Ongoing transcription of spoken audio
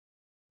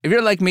If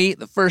you're like me,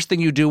 the first thing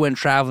you do when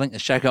traveling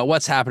is check out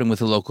what's happening with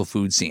the local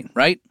food scene,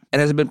 right?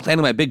 And as I've been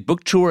planning my big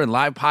book tour and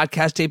live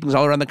podcast tapings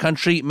all around the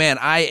country, man,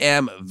 I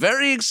am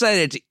very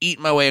excited to eat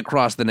my way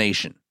across the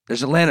nation.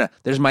 There's Atlanta,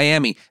 there's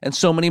Miami, and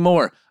so many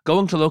more.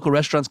 Going to local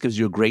restaurants gives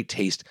you a great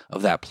taste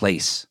of that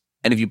place.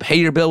 And if you pay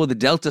your bill with the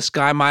Delta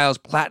Sky Miles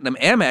Platinum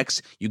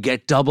Amex, you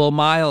get double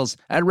miles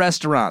at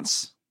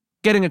restaurants.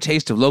 Getting a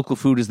taste of local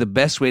food is the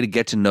best way to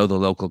get to know the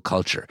local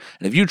culture.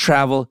 And if you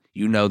travel,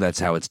 you know that's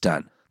how it's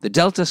done. The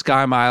Delta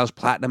Sky Miles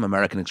Platinum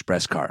American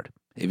Express card.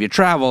 If you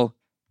travel,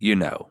 you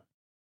know.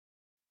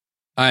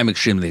 I'm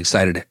extremely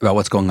excited about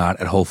what's going on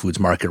at Whole Foods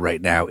Market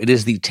right now. It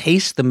is the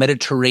Taste the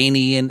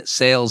Mediterranean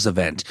sales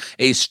event,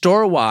 a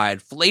store-wide,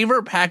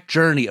 flavor-packed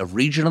journey of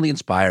regionally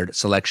inspired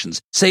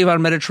selections. Save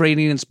on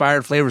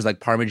Mediterranean-inspired flavors like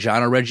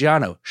Parmigiano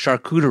Reggiano,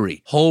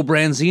 charcuterie, whole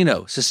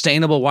branzino,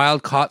 sustainable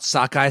wild-caught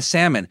sockeye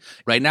salmon.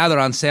 Right now, they're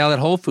on sale at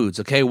Whole Foods,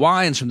 okay?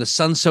 Wines from the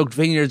sun-soaked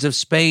vineyards of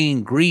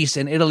Spain, Greece,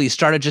 and Italy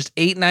start at just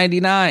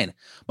 $8.99.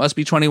 Must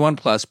be 21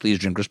 plus. Please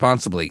drink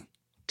responsibly.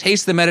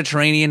 Taste the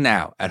Mediterranean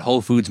now at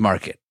Whole Foods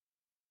Market.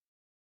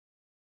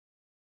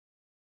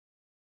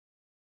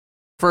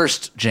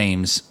 First,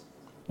 James,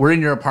 we're in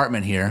your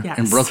apartment here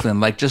in Brooklyn.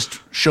 Like,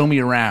 just show me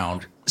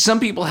around. Some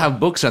people have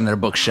books on their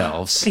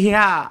bookshelves.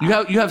 Yeah.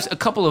 You have a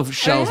couple of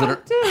shelves that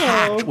are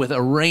packed with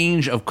a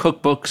range of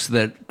cookbooks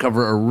that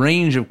cover a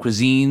range of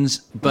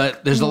cuisines,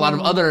 but there's a lot of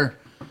other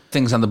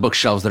things on the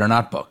bookshelves that are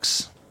not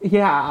books.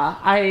 Yeah,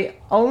 I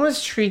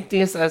almost treat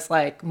these as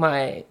like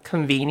my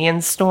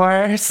convenience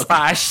store /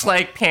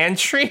 like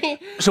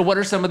pantry. So what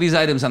are some of these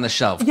items on the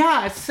shelf?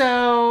 Yeah,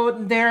 so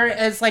there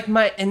is like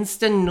my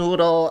instant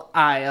noodle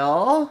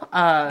aisle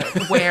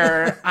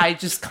where I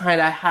just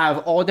kind of have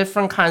all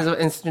different kinds of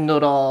instant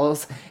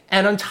noodles.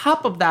 And on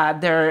top of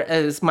that, there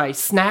is my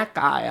snack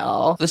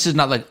aisle. This is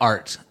not like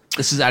art.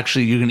 This is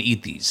actually, you're going to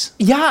eat these.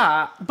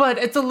 Yeah, but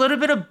it's a little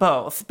bit of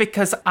both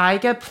because I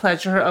get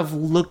pleasure of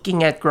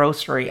looking at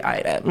grocery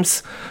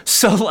items.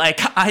 So,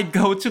 like, I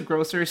go to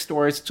grocery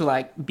stores to,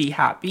 like, be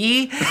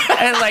happy.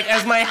 And, like,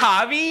 as my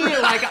hobby,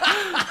 like,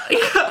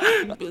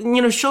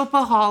 you know,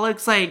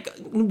 shopaholics, like,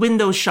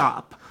 window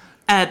shop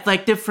at,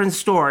 like, different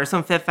stores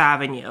on Fifth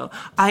Avenue.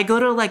 I go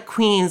to, like,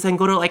 Queens and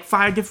go to, like,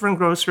 5 different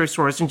grocery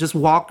stores and just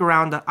walk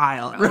around the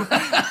aisle.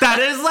 That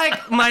is,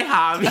 like, my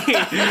hobby.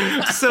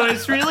 So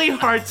it's really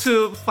hard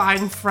to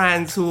find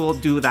friends who will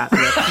do that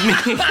with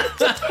me.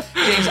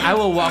 James, I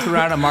will walk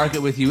around a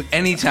market with you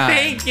anytime.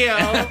 Thank you.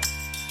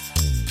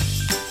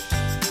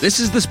 This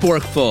is The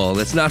Sporkful.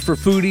 It's not for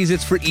foodies,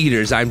 it's for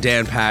eaters. I'm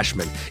Dan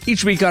Pashman.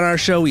 Each week on our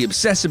show, we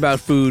obsess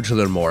about food to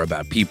learn more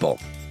about people.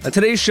 On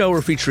today's show,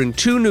 we're featuring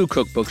 2 new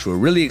cookbooks we're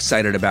really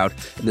excited about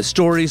and the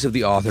stories of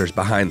the authors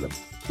behind them.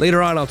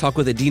 Later on, I'll talk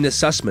with Adina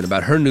Sussman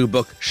about her new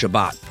book,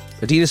 Shabbat.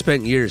 Adina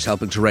spent years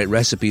helping to write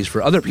recipes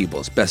for other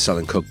people's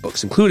best-selling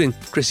cookbooks, including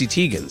Chrissy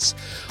Teigen's.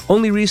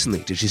 Only recently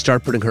did she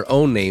start putting her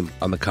own name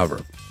on the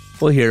cover.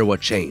 We'll hear what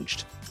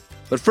changed.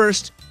 But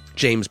first,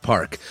 James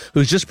Park,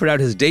 who's just put out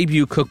his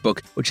debut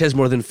cookbook, which has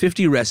more than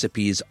 50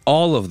 recipes,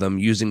 all of them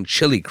using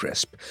chili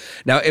crisp.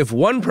 Now, if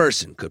one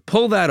person could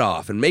pull that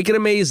off and make it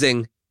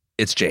amazing,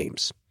 it's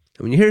James.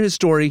 And when you hear his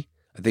story,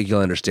 I think you'll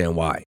understand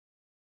why.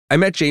 I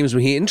met James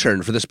when he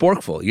interned for The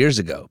Sporkful years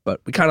ago, but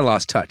we kind of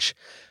lost touch.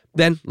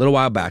 Then, a little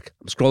while back,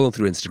 I'm scrolling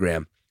through Instagram,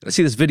 and I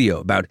see this video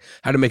about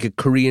how to make a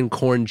Korean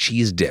corn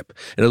cheese dip,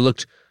 and it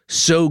looked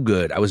so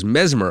good. I was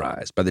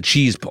mesmerized by the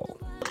cheese pull.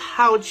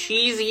 How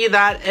cheesy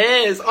that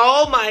is.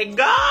 Oh my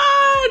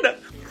God.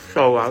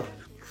 So well.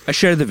 I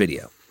shared the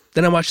video.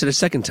 Then I watched it a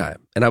second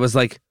time, and I was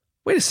like,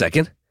 wait a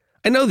second.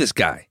 I know this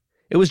guy.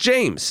 It was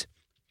James.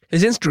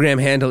 His Instagram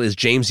handle is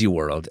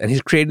JamesyWorld, and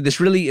he's created this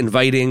really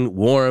inviting,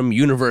 warm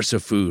universe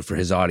of food for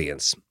his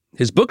audience.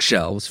 His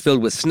bookshelves,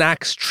 filled with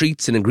snacks,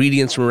 treats, and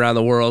ingredients from around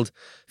the world,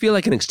 feel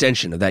like an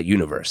extension of that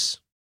universe.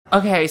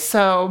 Okay,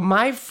 so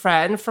my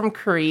friend from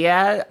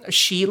Korea,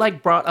 she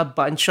like brought a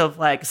bunch of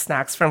like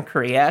snacks from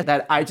Korea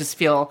that I just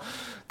feel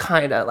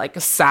kind of like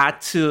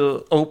sad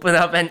to open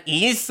up and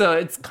eat. So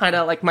it's kind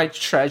of like my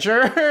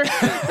treasure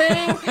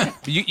thing.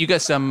 You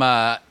got some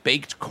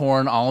baked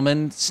corn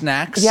almond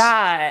snacks?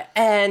 Yeah,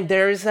 and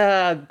there's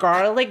a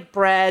garlic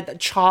bread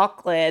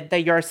chocolate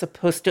that you're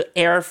supposed to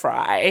air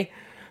fry.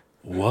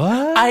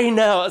 What? I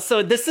know.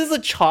 So this is a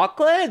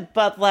chocolate,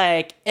 but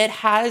like it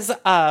has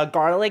a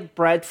garlic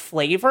bread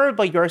flavor,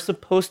 but you're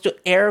supposed to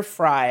air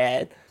fry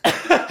it.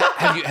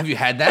 Have you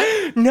had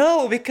that?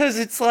 No, because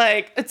it's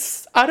I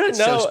don't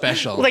know. So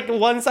special. Like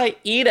once I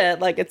eat it,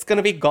 like it's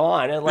gonna be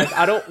gone, and like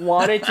I don't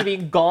want it to be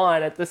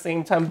gone at the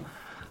same time.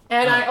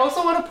 And I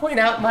also want to point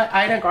out my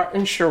Ina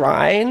Garten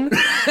shrine.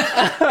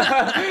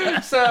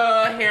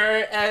 So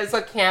here is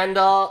a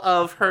candle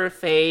of her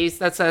face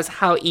that says,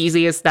 "How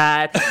easy is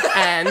that?"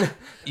 And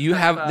you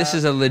have this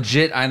is a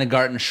legit Ina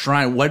Garten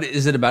shrine. What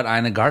is it about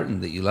Ina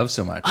Garten that you love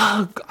so much?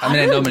 I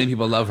know many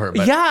people love her,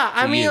 but yeah,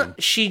 I mean,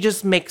 she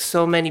just makes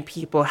so many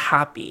people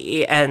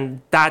happy,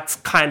 and that's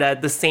kind of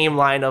the same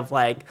line of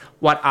like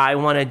what I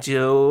want to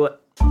do.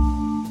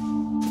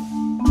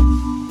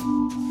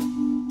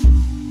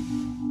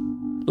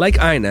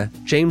 Like Ina,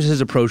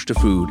 James's approach to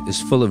food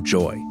is full of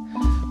joy.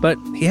 But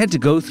he had to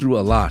go through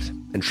a lot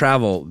and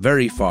travel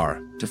very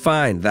far to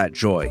find that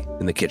joy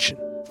in the kitchen.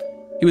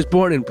 He was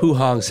born in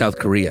Puhong, South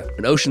Korea,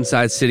 an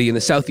oceanside city in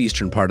the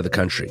southeastern part of the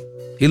country.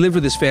 He lived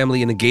with his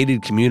family in a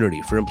gated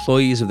community for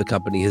employees of the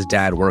company his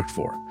dad worked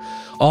for.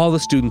 All the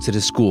students at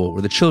his school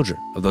were the children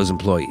of those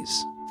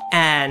employees.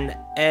 And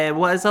it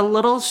was a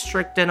little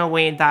strict in a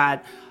way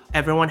that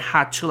everyone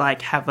had to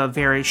have a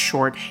very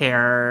short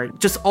hair,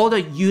 just all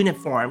the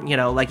uniform, you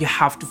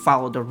have to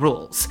follow the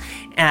rules.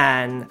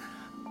 And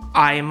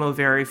I am a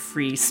very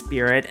free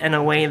spirit in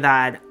a way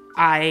that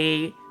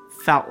I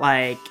felt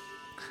like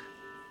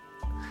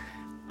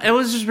it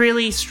was just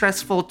really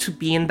stressful to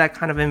be in that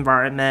kind of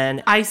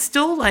environment. I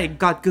still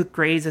got good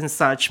grades and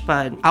such,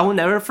 but I will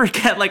never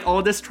forget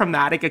all this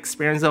traumatic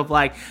experience of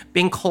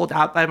being called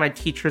out by my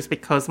teachers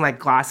because my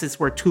glasses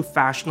were too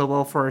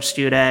fashionable for a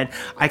student.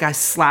 I got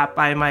slapped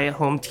by my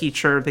home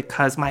teacher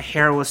because my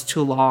hair was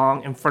too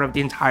long in front of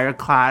the entire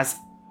class.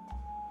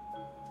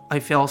 I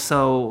feel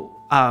so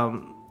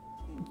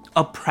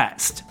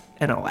oppressed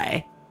in a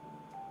way.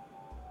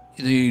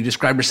 You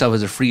described yourself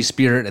as a free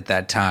spirit at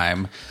that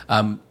time.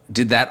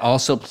 Did that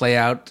also play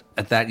out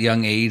at that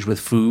young age with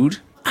food?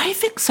 I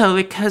think so,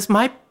 because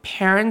my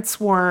parents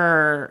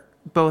were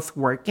both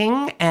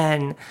working,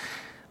 and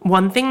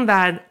one thing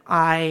that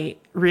I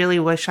really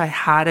wish I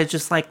had is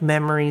just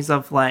memories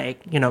of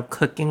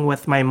cooking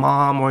with my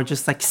mom or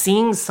just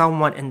seeing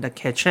someone in the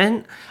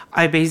kitchen.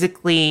 I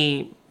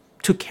basically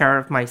took care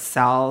of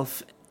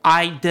myself.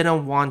 I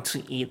didn't want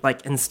to eat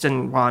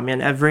instant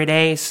ramen every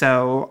day,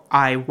 so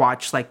I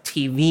watched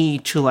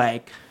TV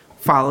to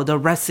follow the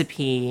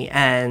recipe.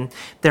 And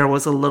there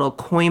was a little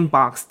coin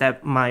box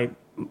that my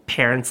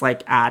parents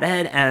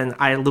added, and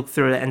I looked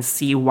through it and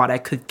see what I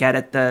could get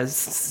at the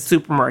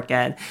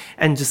supermarket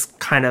and just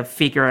kind of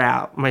figure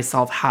out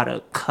myself how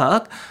to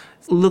cook.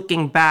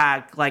 Looking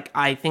back,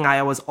 I think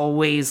I was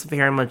always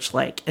very much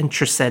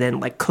interested in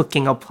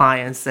cooking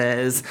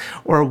appliances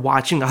or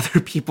watching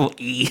other people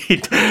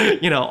eat,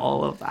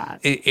 all of that.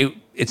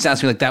 It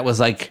sounds to me like that was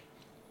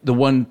the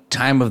one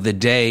time of the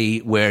day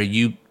where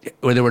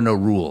there were no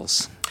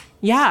rules.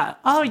 Yeah.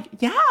 Oh,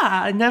 yeah.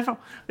 I never.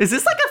 Is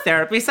this a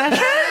therapy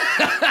session?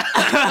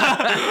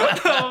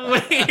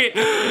 Wait.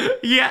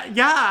 Yeah.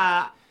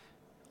 Yeah.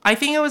 I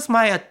think it was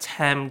my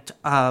attempt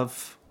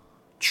of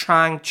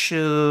trying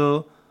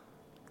to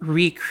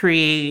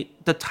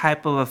recreate the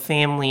type of a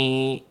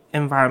family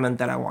environment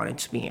that I wanted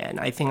to be in.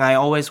 I think I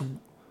always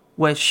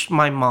wish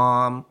my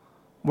mom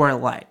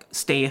were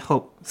stay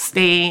home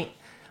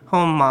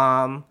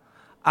mom,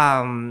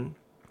 and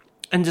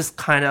just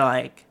kind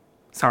of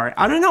sorry,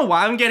 I don't know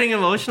why I'm getting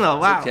emotional.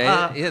 Wow. Okay.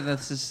 Yeah,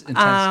 that's just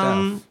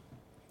intense stuff.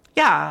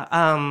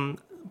 Yeah,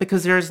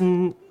 because there's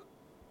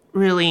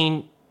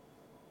really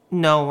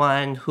no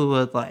one who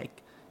would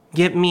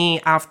give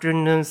me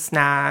afternoon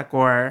snack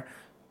or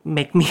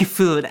make me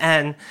food.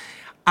 And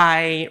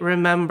I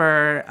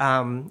remember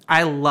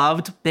I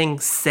loved being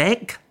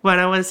sick when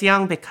I was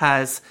young,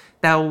 because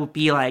that would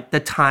be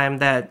the time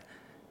that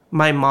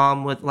my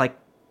mom would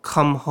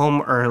come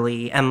home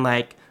early and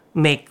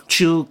make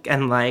juke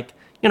and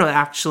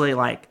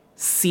actually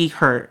see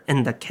her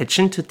in the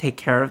kitchen to take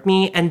care of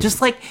me. And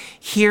just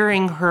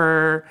hearing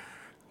her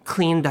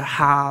clean the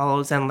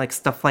house and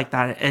stuff like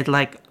that, it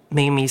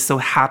made me so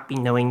happy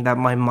knowing that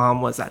my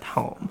mom was at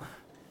home.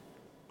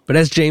 But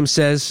as James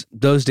says,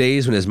 those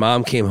days when his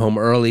mom came home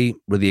early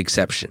were the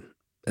exception.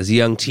 As a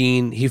young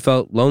teen, he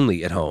felt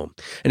lonely at home,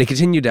 and he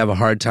continued to have a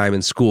hard time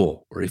in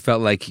school, where he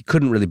felt like he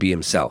couldn't really be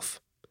himself.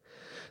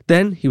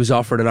 Then he was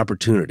offered an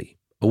opportunity,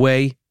 a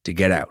way to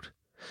get out.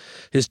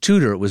 His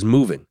tutor was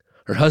moving.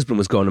 Her husband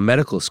was going to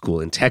medical school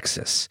in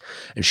Texas,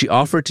 and she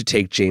offered to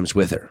take James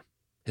with her.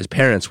 His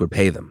parents would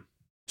pay them.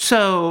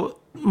 So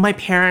my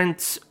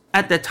parents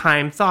at the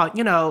time thought,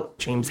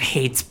 James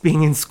hates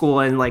being in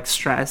school and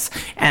stress.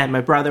 And my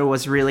brother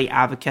was really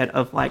advocate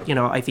of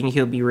I think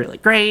he'll be really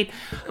great.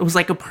 It was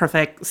a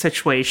perfect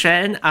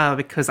situation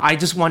because I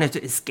just wanted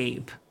to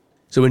escape.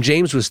 So when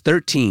James was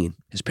 13,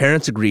 his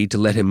parents agreed to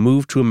let him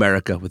move to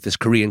America with this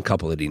Korean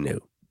couple that he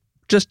knew,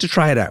 just to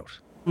try it out.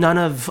 None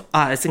of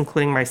us,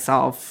 including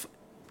myself,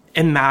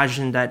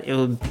 imagined that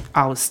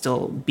I would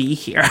still be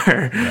here.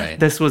 Right.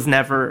 This was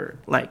never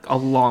a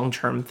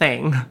long-term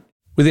thing.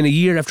 Within a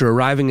year after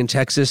arriving in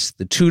Texas,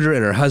 the tutor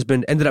and her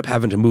husband ended up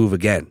having to move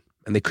again,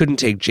 and they couldn't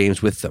take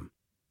James with them.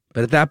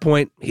 But at that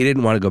point, he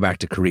didn't want to go back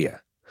to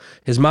Korea.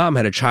 His mom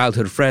had a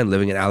childhood friend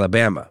living in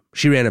Alabama.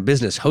 She ran a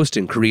business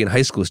hosting Korean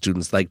high school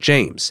students like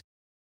James.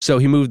 So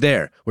he moved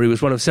there, where he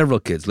was one of several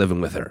kids living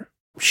with her.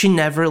 She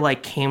never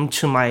came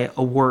to my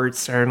award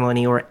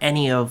ceremony or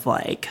any of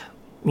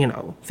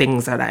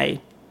things that I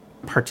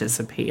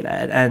participated.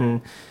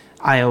 And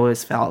I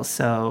always felt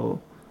so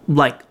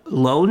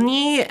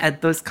lonely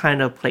at those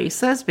kind of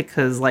places,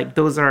 because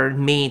those are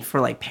made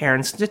for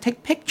parents to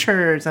take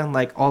pictures and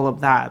all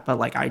of that.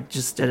 But I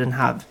just didn't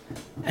have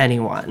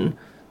anyone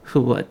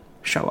who would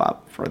show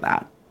up for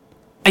that.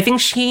 I think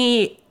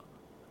she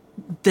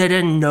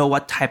didn't know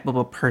what type of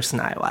a person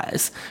I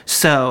was.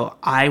 So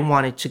I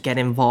wanted to get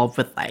involved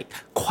with like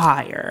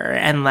choir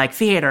and like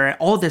theater and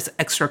all this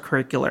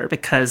extracurricular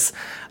because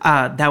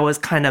that was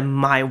kind of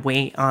my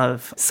way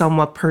of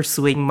somewhat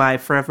pursuing my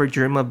forever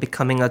dream of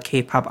becoming a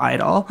K-pop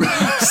idol.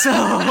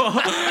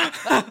 So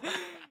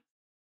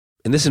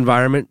in this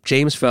environment,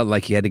 James felt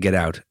like he had to get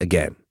out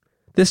again.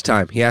 This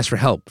time, he asked for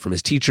help from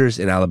his teachers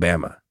in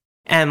Alabama.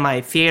 And my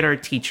theater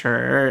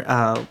teacher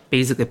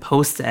basically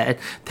posted,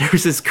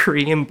 there's this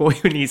Korean boy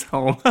who needs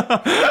home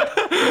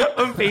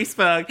on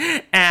Facebook.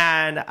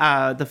 And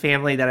the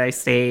family that I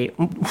stay,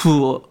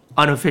 who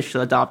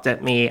unofficially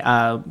adopted me,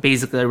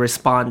 basically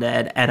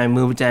responded. And I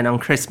moved in on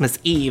Christmas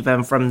Eve.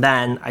 And from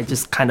then, I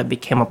just kind of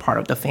became a part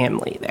of the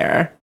family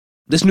there.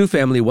 This new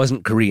family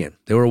wasn't Korean.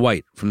 They were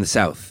white from the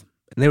South.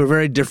 And they were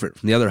very different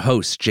from the other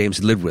hosts James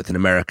had lived with in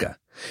America.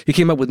 He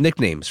came up with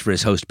nicknames for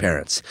his host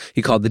parents.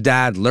 He called the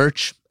dad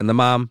Lurch and the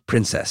mom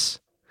Princess.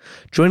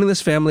 Joining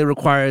this family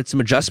required some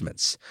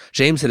adjustments.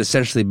 James had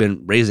essentially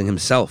been raising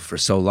himself for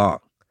so long.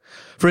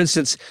 For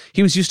instance,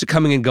 he was used to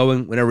coming and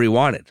going whenever he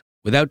wanted,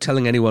 without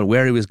telling anyone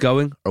where he was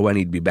going or when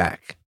he'd be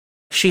back.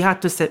 She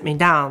had to sit me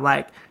down,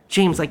 like,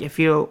 James, like, if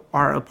you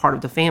are a part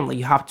of the family,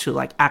 you have to,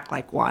 like, act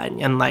like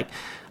one. And, like,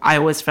 I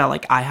always felt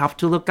like I have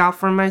to look out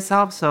for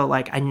myself, so,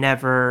 like, I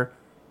never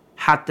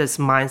had this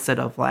mindset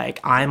of like,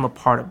 I'm a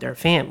part of their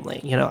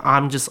family. You know,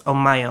 I'm just on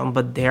my own,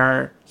 but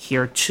they're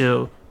here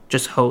to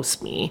just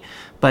host me.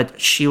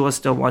 But she was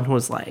the one who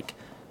was like,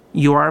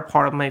 you are a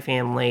part of my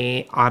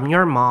family. I'm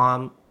your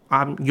mom.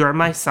 You're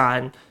my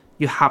son.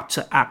 You have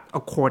to act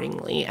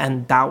accordingly.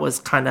 And that was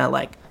kind of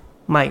like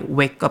my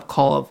wake up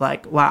call of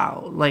like,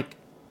 wow, like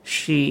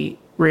she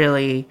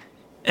really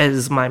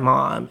is my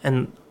mom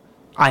and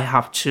I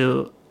have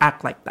to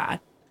act like that.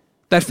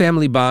 That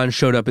family bond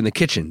showed up in the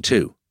kitchen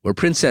too, where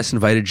Princess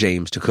invited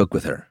James to cook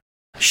with her.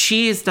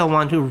 She is the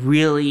one who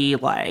really,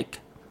 like,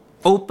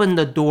 opened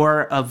the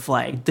door of,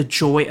 like, the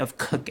joy of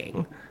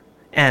cooking.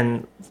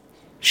 And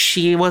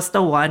she was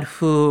the one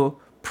who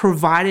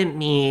provided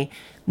me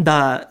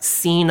the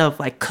scene of,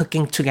 like,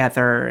 cooking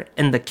together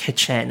in the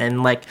kitchen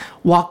and, like,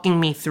 walking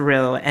me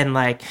through. And,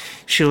 like,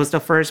 she was the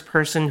first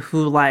person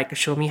who, like,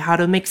 showed me how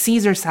to make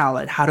Caesar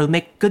salad, how to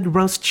make good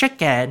roast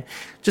chicken.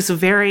 Just a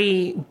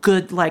very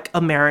good, like,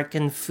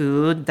 American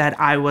food that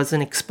I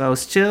wasn't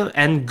exposed to,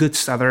 and good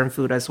Southern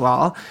food as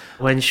well.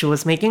 When she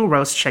was making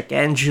roast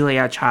chicken,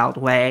 Julia Child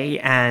way,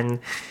 and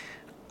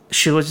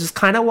she was just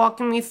kind of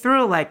walking me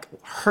through, like,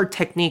 her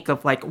technique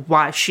of, like,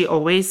 why she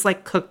always,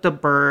 like, cooked the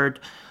bird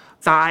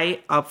thigh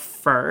up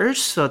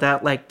first so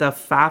that like the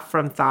fat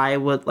from thigh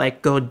would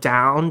like go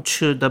down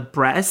to the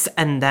breast,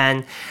 and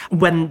then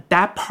when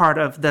that part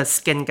of the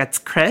skin gets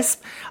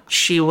crisp,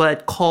 she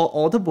would call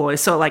all the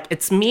boys. So like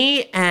it's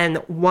me and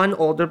one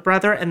older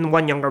brother and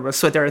one younger brother,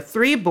 so there are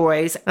 3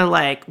 boys, and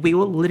like we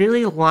would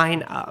literally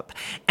line up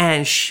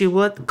and she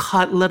would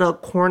cut little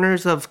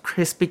corners of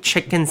crispy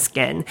chicken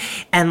skin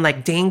and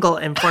like dangle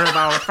in front of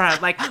our friend,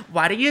 like,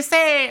 what do you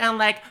say? And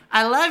like,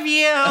 I love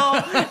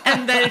you.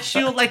 And then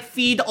she would like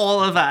feed all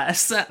of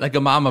us. Like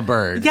a mama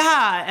bird.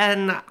 Yeah,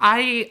 and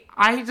I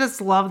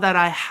just love that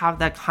I have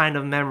that kind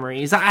of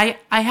memories. I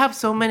have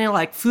so many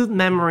like food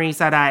memories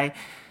that I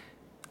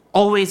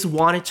always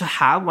wanted to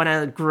have when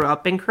I grew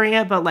up in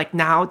Korea, but like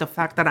now the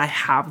fact that I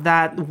have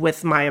that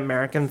with my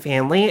American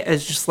family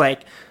is just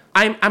like,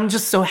 I'm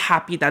just so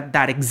happy that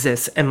that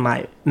exists in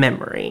my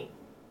memory.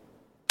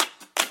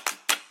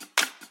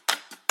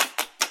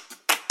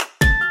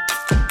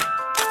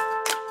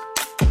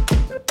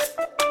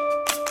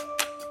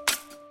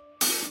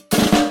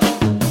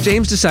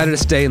 James decided to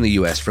stay in the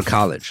U.S. for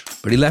college,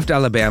 but he left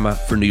Alabama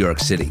for New York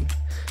City.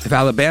 If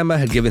Alabama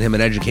had given him an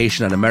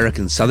education on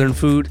American Southern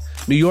food,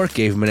 New York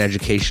gave him an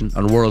education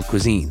on world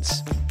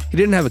cuisines. He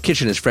didn't have a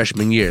kitchen his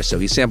freshman year, so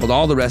he sampled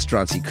all the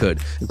restaurants he could,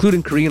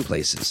 including Korean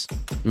places.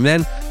 And then,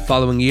 the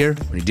following year,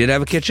 when he did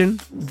have a kitchen,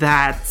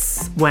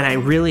 that's when I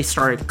really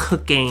started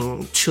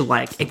cooking to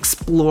like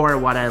explore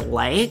what I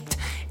liked,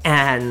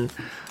 and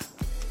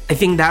I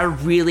think that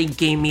really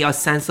gave me a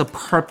sense of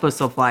purpose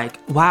of like,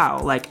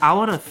 wow, like I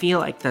want to feel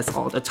like this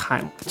all the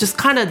time. Just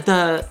kind of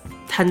the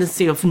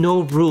tendency of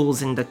no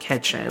rules in the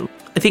kitchen.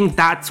 I think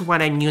that's when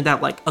I knew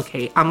that like,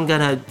 okay, I'm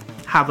gonna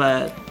have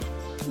a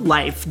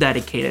life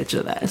dedicated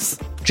to this.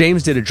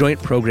 James did a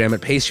joint program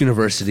at Pace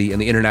University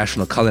and the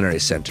International Culinary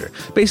Center,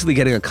 basically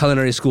getting a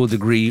culinary school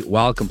degree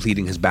while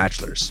completing his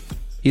bachelor's.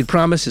 He had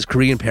promised his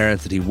Korean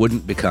parents that he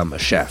wouldn't become a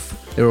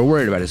chef. They were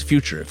worried about his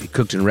future if he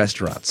cooked in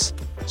restaurants.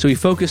 So he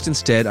focused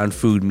instead on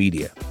food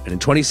media. And in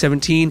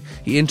 2017,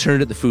 he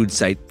interned at the food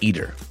site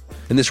Eater.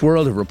 In this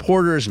world of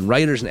reporters and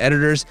writers and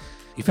editors,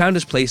 he found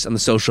his place on the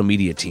social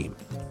media team,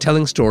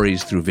 telling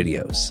stories through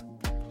videos.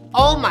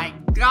 Oh my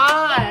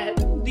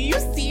God! Do you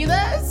see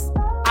this?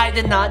 I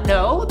did not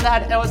know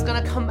that it was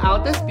gonna come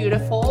out this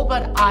beautiful,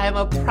 but I am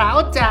a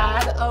proud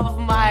dad of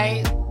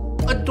my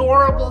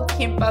adorable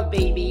kimbap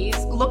babies.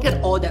 Look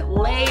at all the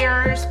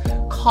layers,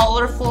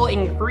 colorful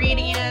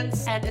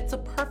ingredients, and it's a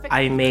perfect...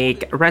 I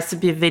make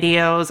recipe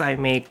videos, I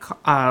make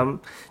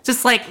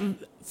just like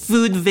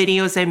food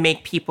videos that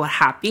make people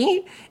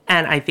happy.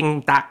 And I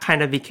think that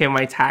kind of became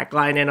my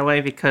tagline in a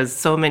way, because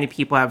so many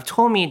people have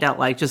told me that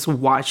like just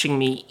watching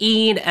me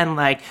eat and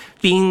like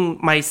being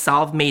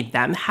myself made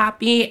them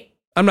happy.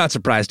 I'm not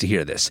surprised to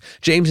hear this.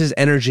 James's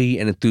energy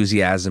and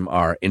enthusiasm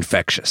are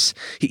infectious.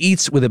 He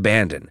eats with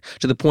abandon,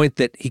 to the point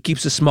that he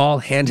keeps a small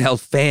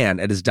handheld fan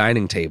at his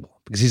dining table,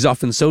 because he's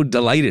often so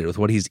delighted with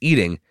what he's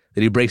eating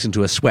that he breaks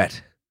into a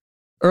sweat.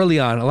 Early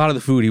on, a lot of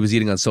the food he was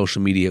eating on social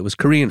media was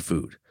Korean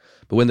food.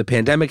 But when the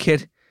pandemic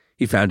hit,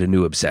 he found a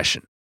new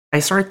obsession. I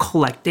started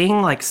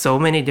collecting like so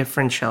many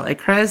different chili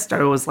crisps.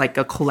 There was like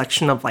a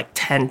collection of like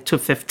 10 to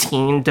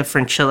 15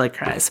 different chili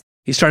crisps.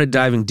 He started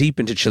diving deep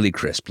into chili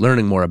crisp,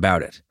 learning more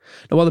about it.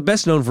 Now, while the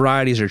best-known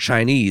varieties are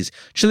Chinese,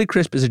 chili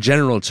crisp is a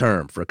general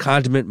term for a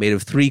condiment made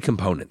of 3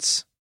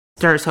 components.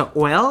 There's an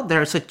oil,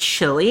 there's a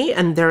chili,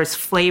 and there's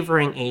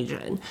flavoring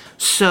agent.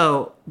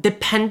 So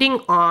depending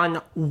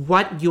on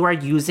what you are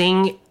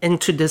using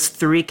into these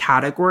 3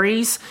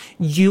 categories,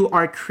 you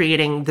are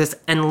creating this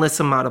endless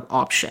amount of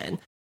option.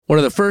 One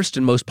of the first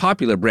and most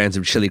popular brands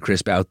of chili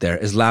crisp out there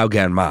is Lao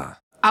Gan Ma.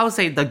 I would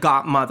say the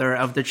godmother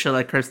of the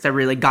chili crisp that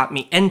really got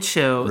me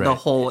into the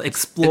whole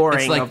exploring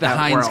It's like of the that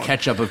Heinz world.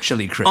 ketchup of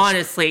chili crisp.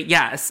 Honestly,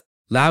 yes.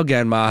 Lao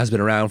Gan Ma has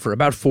been around for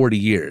about 40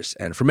 years,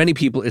 and for many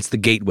people, it's the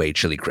gateway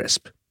chili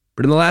crisp.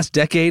 But in the last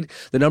decade,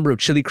 the number of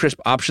chili crisp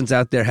options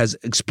out there has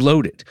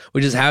exploded,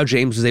 which is how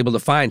James was able to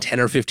find 10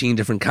 or 15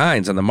 different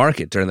kinds on the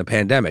market during the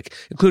pandemic,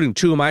 including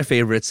 2 of my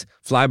favorites,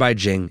 Fly by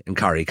Jing and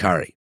Kari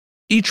Kari.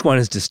 Each one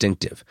is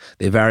distinctive.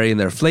 They vary in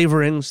their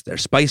flavorings, their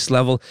spice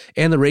level,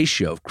 and the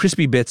ratio of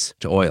crispy bits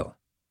to oil.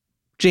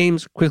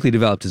 James quickly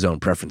developed his own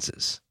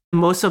preferences.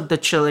 Most of the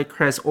chili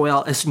crisp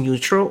oil is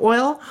neutral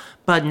oil,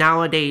 but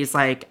nowadays,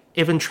 like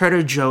even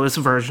Trader Joe's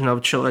version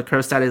of chili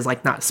crisp that is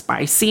like not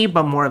spicy,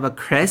 but more of a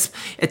crisp,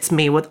 it's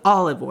made with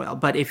olive oil.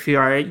 But if you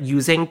are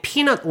using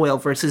peanut oil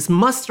versus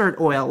mustard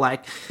oil,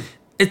 like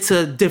it's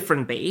a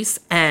different base,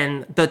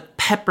 and the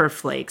pepper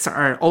flakes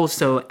are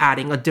also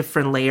adding a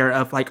different layer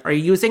of like, are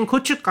you using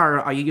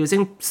gochugaru? Are you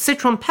using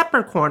citron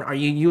peppercorn? Are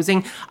you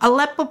using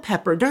Aleppo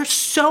pepper? There's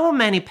so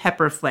many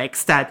pepper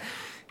flakes that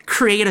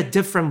create a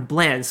different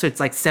blend. So it's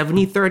like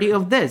 70-30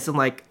 of this and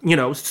like,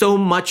 so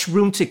much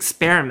room to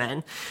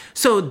experiment.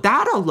 So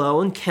that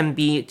alone can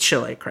be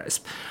chili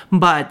crisp.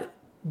 But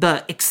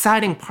the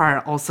exciting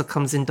part also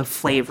comes into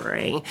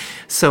flavoring.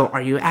 So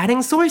are you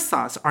adding soy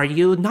sauce? Are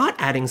you not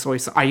adding soy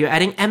sauce? Are you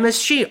adding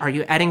MSG? Are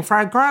you adding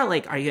fried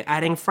garlic? Are you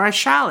adding fried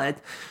shallot?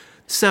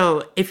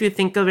 So if you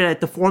think of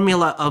it, the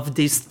formula of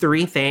these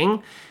 3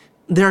 things,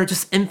 there are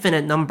just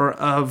infinite number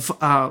of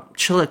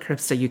chili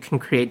crisps that you can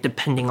create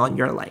depending on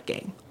your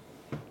liking.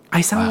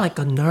 I sound like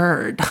a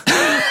nerd.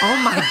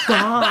 Oh my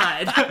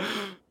God.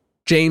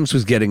 James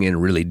was getting in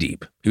really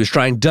deep. He was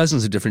trying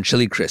dozens of different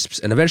chili crisps,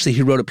 and eventually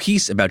he wrote a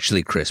piece about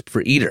chili crisp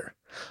for Eater.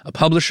 A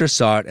publisher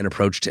saw it and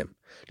approached him.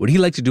 Would he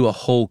like to do a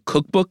whole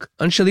cookbook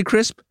on chili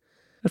crisp?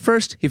 At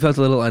first, he felt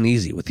a little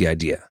uneasy with the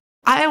idea.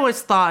 I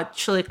always thought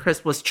chili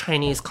crisp was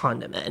Chinese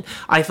condiment.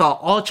 I thought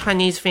all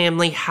Chinese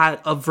family had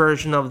a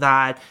version of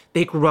that.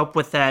 They grew up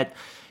with it.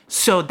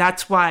 So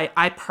that's why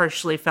I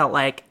partially felt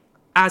like,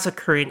 as a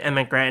Korean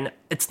immigrant,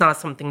 it's not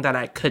something that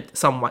I could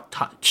somewhat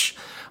touch.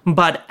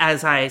 But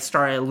as I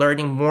started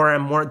learning more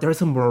and more,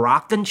 there's a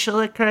Moroccan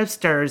chili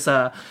crisp, there's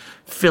a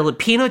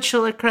Filipino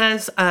chili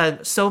crisp.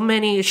 So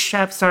many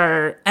chefs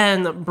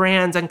and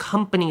brands and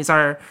companies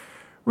are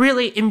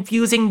really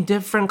infusing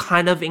different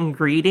kind of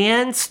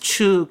ingredients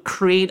to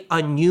create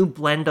a new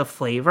blend of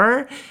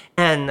flavor.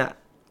 And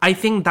I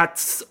think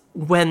that's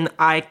when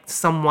I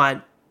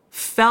somewhat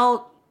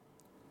felt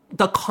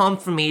the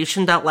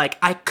confirmation that like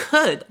I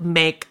could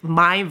make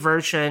my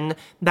version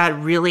that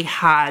really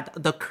had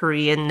the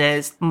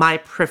Koreanness, my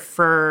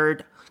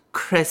preferred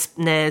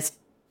crispness.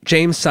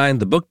 James signed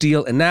the book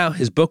deal, and now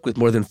his book with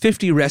more than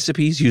 50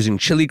 recipes using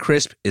chili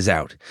crisp is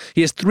out.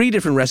 He has 3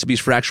 different recipes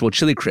for actual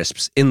chili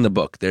crisps in the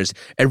book. There's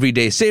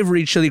everyday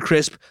savory chili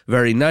crisp,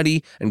 very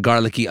nutty, and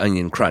garlicky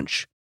onion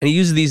crunch. And he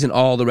uses these in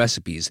all the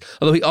recipes,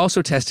 although he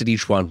also tested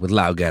each one with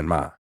Lao Gan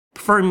Ma.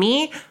 For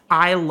me,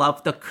 I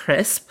love the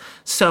crisp,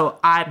 so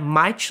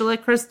my chili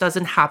crisp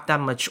doesn't have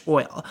that much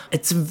oil.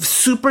 It's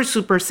super,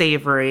 super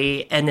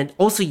savory, and it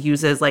also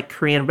uses like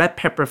Korean red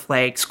pepper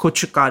flakes,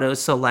 gochugaru,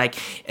 so like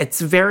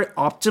it's very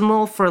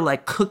optimal for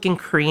like cooking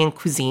Korean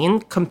cuisine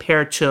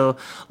compared to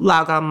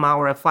lagama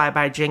or fly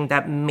by jing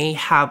that may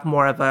have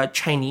more of a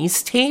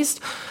Chinese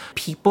taste.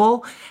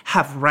 People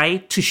have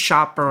right to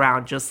shop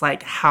around, just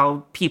like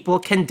how people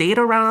can date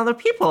around other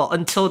people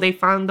until they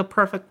find the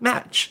perfect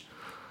match.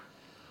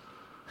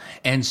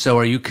 And so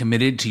are you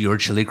committed to your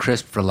chili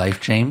crisp for life,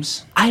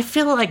 James? I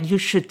feel like you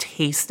should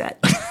taste it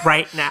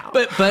right now.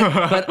 But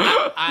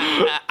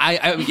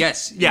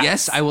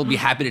yes, I will be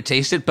happy to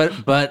taste it.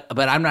 But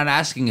I'm not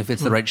asking if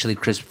it's the right chili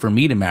crisp for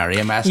me to marry.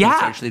 I'm asking if it's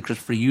the right chili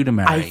crisp for you to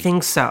marry. I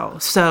think so.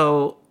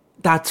 So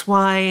that's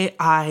why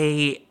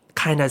I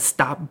kind of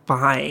stopped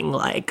buying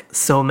like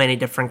so many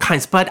different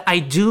kinds. But I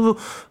do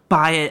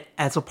buy it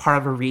as a part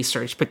of a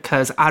research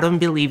because I don't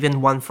believe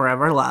in one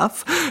forever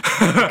love.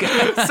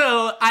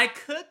 So I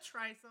could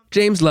try some.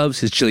 James loves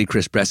his chili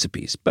crisp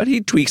recipes, but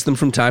he tweaks them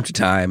from time to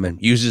time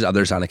and uses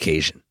others on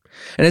occasion.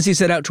 And as he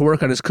set out to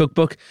work on his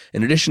cookbook,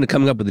 in addition to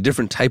coming up with a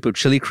different type of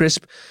chili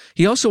crisp,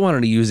 he also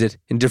wanted to use it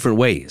in different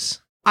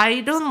ways.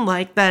 I don't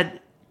like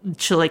that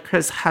chili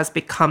crisp has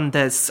become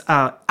this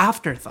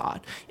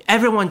afterthought.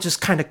 Everyone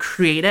just kind of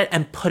create it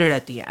and put it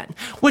at the end,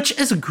 which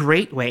is a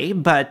great way,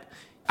 but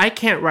I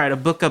can't write a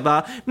book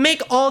about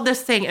make all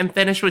this thing and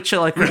finish with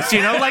chili crisp,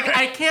 Like,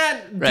 I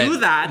can't do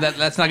that.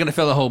 That's not going to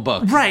fill the whole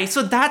book. Right.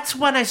 So that's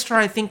when I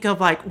started thinking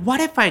of, like, what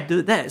if I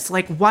do this?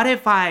 Like, what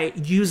if I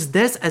use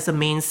this as a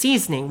main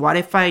seasoning? What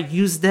if I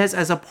use this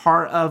as a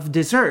part of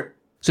dessert?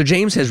 So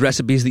James has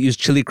recipes that use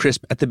chili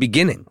crisp at the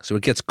beginning, so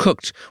it gets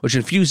cooked, which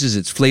infuses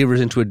its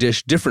flavors into a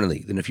dish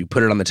differently than if you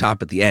put it on the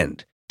top at the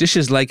end.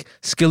 Dishes like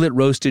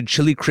skillet-roasted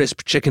chili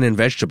crisp chicken and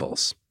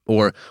vegetables,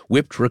 or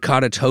whipped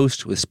ricotta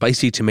toast with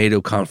spicy tomato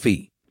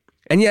confit.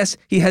 And yes,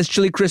 he has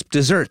chili crisp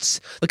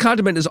desserts. The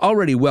condiment is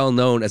already well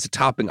known as a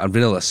topping on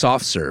vanilla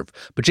soft serve,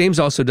 but James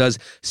also does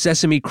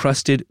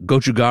sesame-crusted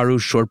gochugaru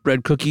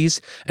shortbread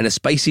cookies and a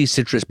spicy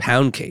citrus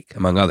pound cake,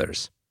 among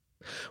others.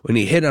 When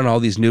he hit on all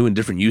these new and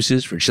different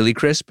uses for chili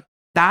crisp,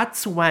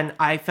 that's when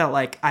I felt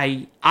like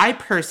I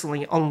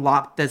personally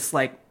unlocked this,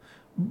 like,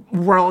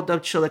 world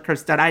of chili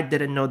crisp that I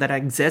didn't know that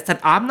exists. And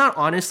I'm not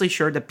honestly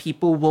sure that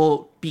people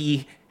will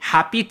be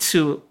happy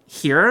to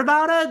hear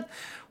about it,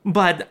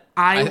 but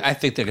I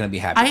think they're going to be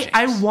happy.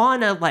 I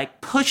want to, like,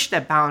 push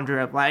the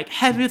boundary of, like,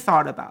 have you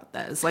thought about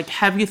this? Like,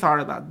 have you thought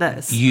about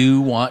this?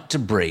 You want to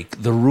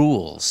break the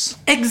rules.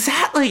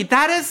 Exactly.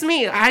 That is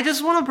me. I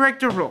just want to break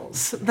the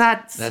rules.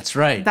 That's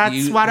right.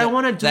 That's what I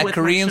want to do. That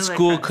Korean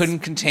school couldn't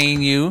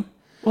contain you.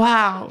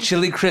 Wow.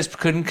 Chili crisp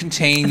couldn't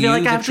contain you. I feel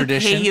like I have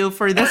tradition. to pay you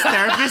for this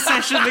therapy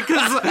session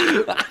because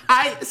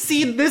I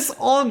see this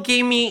all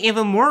gave me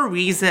even more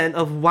reason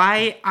of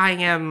why I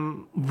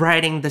am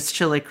writing this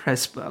chili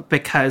crisp book,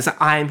 because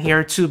I'm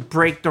here to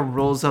break the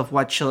rules of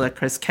what chili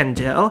crisp can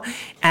do.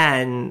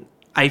 And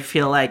I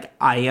feel like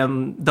I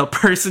am the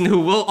person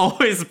who will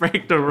always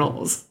break the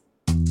rules.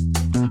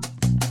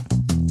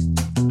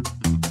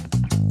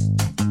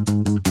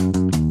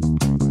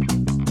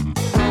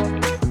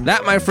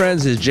 That, my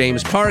friends, is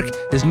James Park.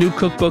 His new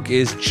cookbook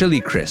is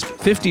Chili Crisp,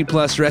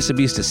 50-plus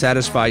recipes to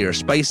satisfy your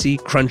spicy,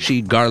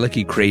 crunchy,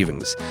 garlicky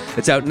cravings.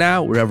 It's out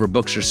now wherever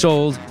books are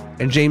sold,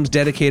 and James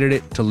dedicated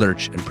it to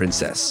Lurch and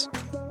Princess.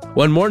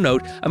 One more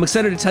note, I'm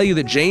excited to tell you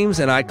that James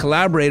and I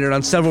collaborated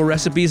on several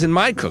recipes in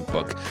my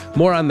cookbook.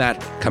 More on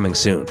that coming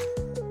soon.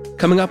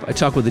 Coming up, I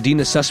talk with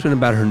Adina Sussman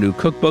about her new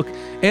cookbook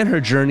and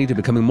her journey to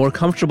becoming more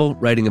comfortable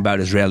writing about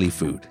Israeli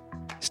food.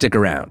 Stick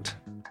around.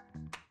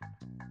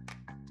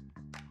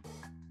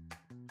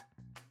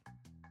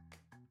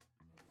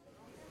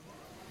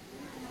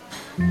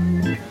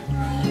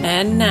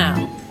 And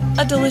now,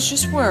 a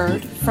delicious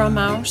word from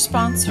our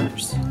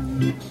sponsors.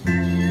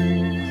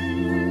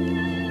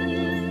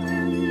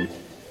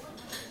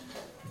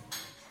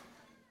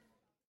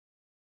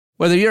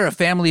 Whether you're a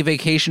family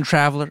vacation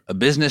traveler, a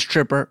business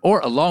tripper, or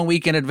a long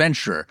weekend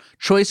adventurer,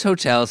 Choice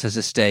Hotels has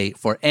a stay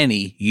for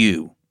any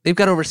you. They've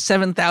got over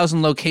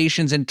 7,000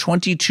 locations and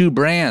 22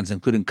 brands,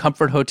 including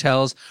Comfort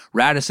Hotels,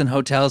 Radisson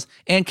Hotels,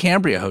 and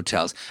Cambria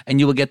Hotels, and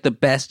you will get the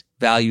best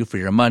value for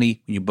your money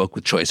when you book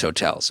with Choice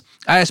Hotels.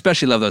 I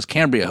especially love those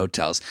Cambria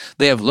hotels.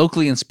 They have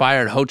locally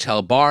inspired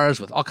hotel bars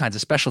with all kinds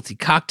of specialty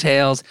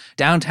cocktails,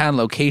 downtown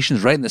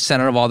locations right in the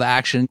center of all the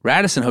action.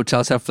 Radisson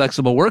hotels have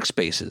flexible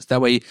workspaces. That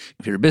way,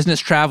 if you're a business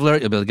traveler,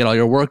 you'll be able to get all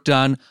your work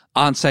done.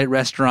 On-site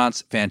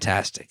restaurants,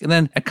 fantastic. And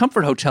then at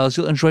Comfort Hotels,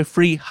 you'll enjoy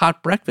free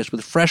hot breakfast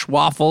with fresh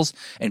waffles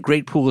and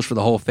great pools for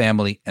the whole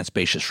family and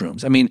spacious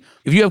rooms. I mean,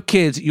 if you have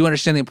kids, you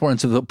understand the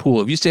importance of the pool.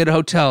 If you stay at a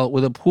hotel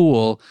with a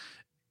pool,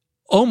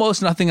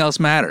 almost nothing else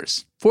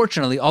matters.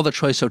 Fortunately, all the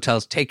Choice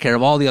Hotels take care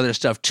of all the other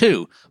stuff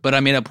too, but I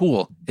mean, a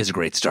pool is a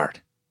great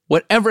start.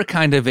 Whatever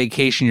kind of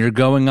vacation you're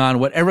going on,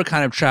 whatever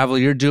kind of travel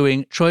you're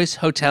doing, Choice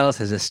Hotels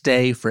has a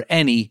stay for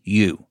any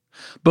you.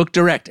 Book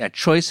direct at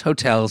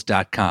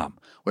choicehotels.com,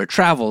 where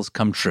travels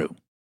come true.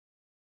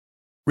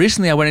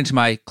 Recently, I went into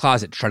my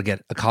closet to try to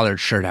get a collared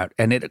shirt out,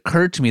 and it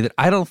occurred to me that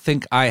I don't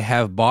think I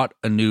have bought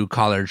a new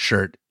collared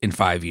shirt in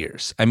 5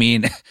 years. I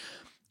mean,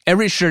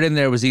 every shirt in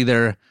there was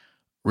either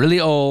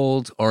really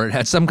old, or it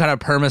had some kind of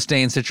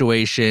perma-stain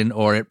situation,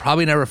 or it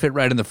probably never fit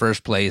right in the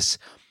first place.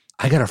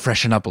 I got to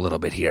freshen up a little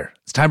bit here.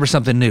 It's time for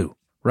something new,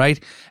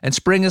 right? And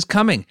spring is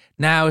coming.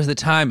 Now is the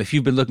time if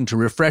you've been looking to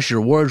refresh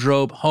your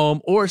wardrobe, home,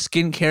 or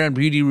skincare and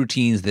beauty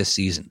routines this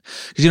season.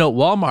 Because,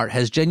 Walmart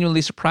has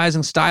genuinely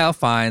surprising style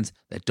finds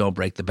that don't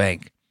break the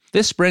bank.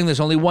 This spring, there's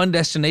only one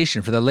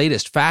destination for the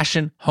latest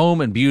fashion, home,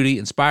 and beauty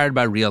inspired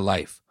by real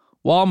life.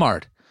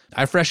 Walmart.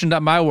 I freshened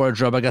up my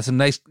wardrobe. I got some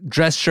nice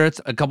dress shirts,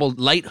 a couple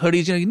light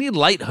hoodies. You need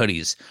light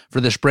hoodies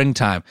for the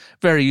springtime.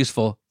 Very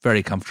useful,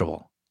 very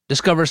comfortable.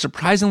 Discover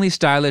surprisingly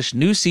stylish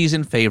new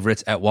season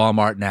favorites at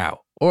Walmart now,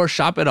 or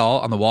shop it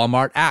all on the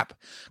Walmart app.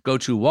 Go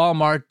to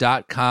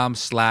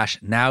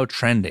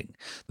walmart.com/nowtrending.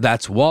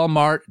 That's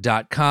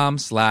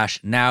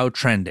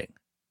walmart.com/nowtrending.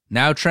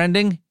 Now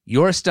trending,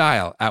 your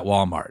style at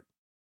Walmart.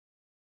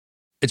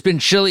 It's been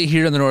chilly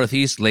here in the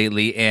Northeast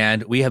lately,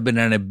 and we have been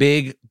on a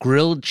big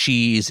grilled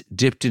cheese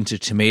dipped into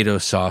tomato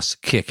sauce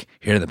kick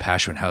here in the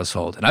Pashman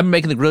household. And I've been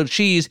making the grilled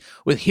cheese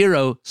with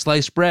Hero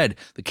sliced bread.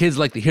 The kids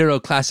like the Hero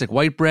classic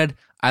white bread.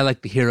 I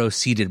like the Hero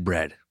seeded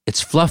bread.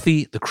 It's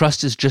fluffy, the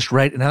crust is just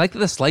right, and I like that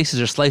the slices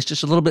are sliced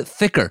just a little bit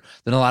thicker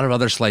than a lot of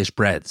other sliced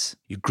breads.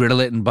 You griddle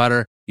it in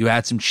butter, you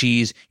add some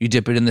cheese, you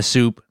dip it in the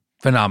soup.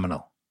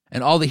 Phenomenal.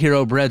 And all the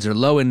Hero breads are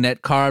low in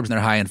net carbs and they're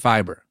high in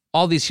fiber.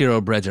 All these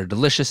Hero breads are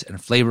delicious and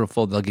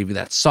flavorful. They'll give you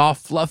that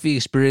soft, fluffy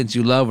experience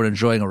you love when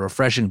enjoying a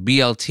refreshing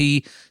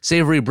BLT,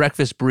 savory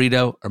breakfast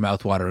burrito, or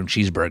mouthwatering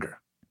cheeseburger.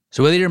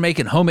 So whether you're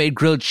making homemade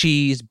grilled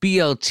cheese,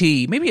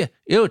 BLT, maybe a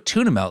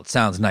tuna melt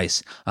sounds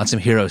nice on some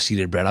Hero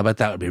seeded bread. I'll bet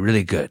that would be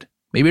really good.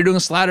 Maybe you're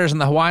doing sliders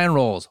and the Hawaiian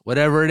rolls.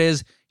 Whatever it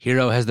is,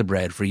 Hero has the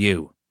bread for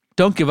you.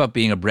 Don't give up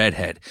being a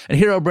breadhead. And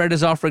Hero Bread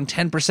is offering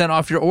 10%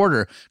 off your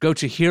order. Go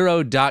to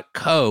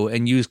hero.co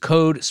and use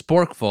code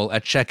SPORKFUL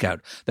at checkout.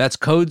 That's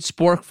code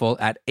SPORKFUL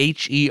at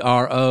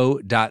hero.co.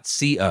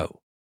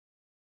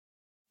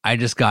 I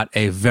just got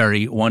a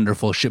very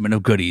wonderful shipment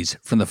of goodies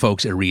from the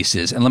folks at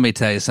Reese's. And let me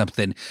tell you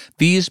something.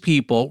 These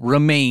people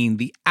remain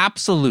the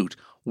absolute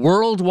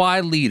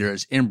worldwide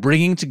leaders in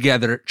bringing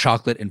together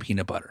chocolate and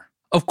peanut butter.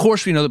 Of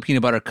course, we know that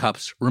peanut butter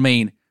cups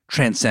remain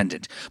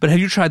transcendent. But have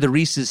you tried the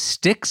Reese's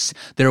Sticks?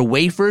 They're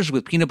wafers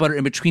with peanut butter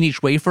in between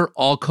each wafer,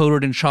 all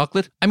coated in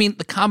chocolate. I mean,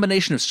 the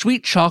combination of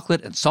sweet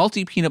chocolate and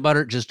salty peanut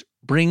butter just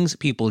brings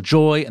people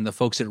joy, and the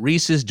folks at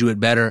Reese's do it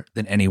better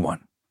than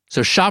anyone.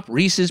 So shop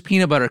Reese's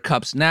Peanut Butter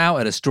Cups now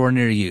at a store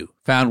near you,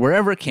 found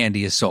wherever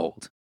candy is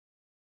sold.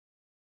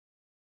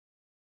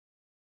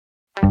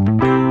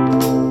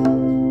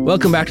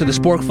 Welcome back to The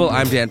Sporkful.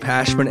 I'm Dan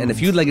Pashman, and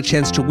if you'd like a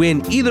chance to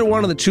win either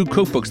one of the two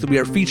cookbooks that we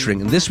are featuring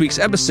in this week's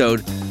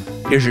episode,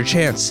 here's your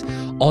chance.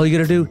 All you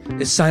gotta do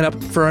is sign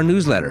up for our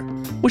newsletter,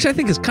 which I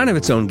think is kind of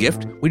its own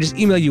gift. We just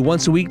email you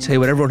once a week, tell you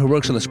what everyone who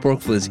works on The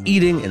Sporkful is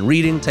eating and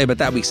reading, tell you about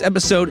that week's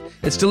episode.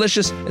 It's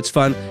delicious, it's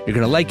fun, you're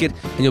gonna like it,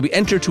 and you'll be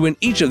entered to win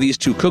each of these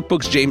two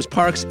cookbooks, James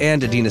Parks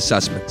and Adina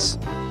Sussman's.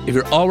 If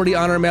you're already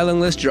on our mailing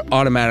list, you're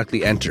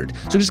automatically entered.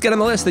 So just get on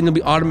the list, then you'll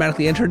be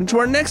automatically entered into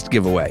our next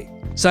giveaway.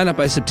 Sign up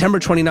by September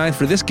 29th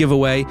for this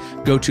giveaway.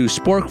 Go to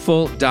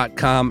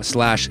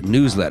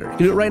sporkful.com/newsletter. You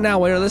can do it right now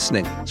while you're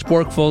listening.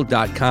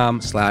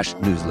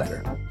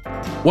 sporkful.com/newsletter.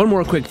 One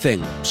more quick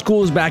thing.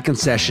 School is back in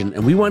session,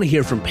 and we want to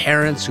hear from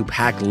parents who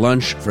pack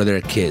lunch for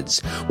their kids.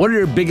 What are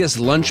your biggest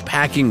lunch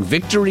packing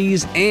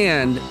victories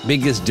and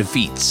biggest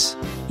defeats?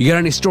 You got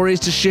any stories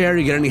to share?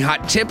 You got any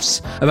hot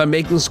tips about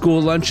making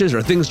school lunches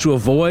or things to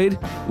avoid?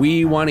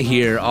 We want to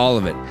hear all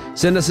of it.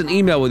 Send us an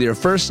email with your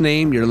first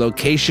name, your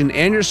location,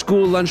 and your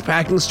school lunch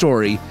packing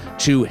story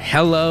to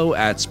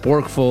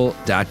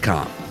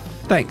hello@sporkful.com.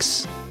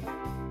 Thanks.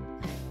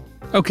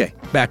 Okay,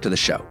 back to the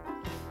show.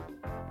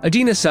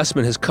 Adina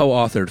Sussman has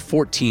co-authored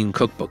 14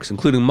 cookbooks,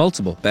 including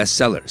multiple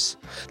bestsellers.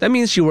 That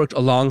means she worked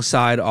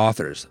alongside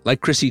authors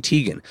like Chrissy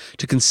Teigen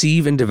to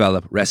conceive and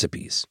develop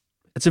recipes.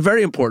 It's a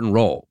very important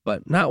role,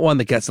 but not one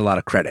that gets a lot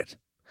of credit.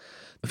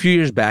 A few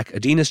years back,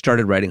 Adina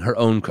started writing her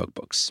own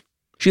cookbooks.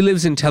 She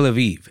lives in Tel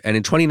Aviv, and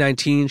in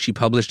 2019, she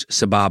published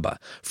Sababa,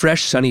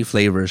 Fresh Sunny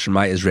Flavors from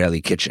My Israeli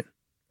Kitchen.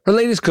 Her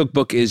latest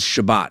cookbook is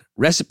Shabbat,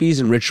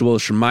 Recipes and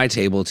Rituals from My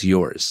Table to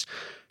Yours.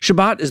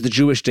 Shabbat is the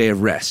Jewish day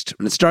of rest,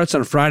 and it starts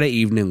on Friday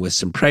evening with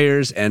some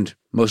prayers and,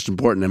 most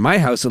important in my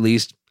house at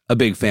least, a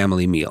big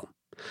family meal.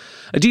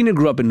 Adina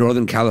grew up in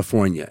Northern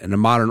California in a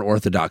modern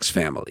Orthodox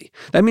family.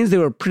 That means they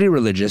were pretty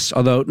religious,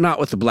 although not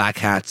with the black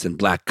hats and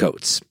black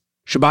coats.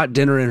 Shabbat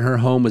dinner in her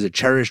home was a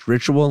cherished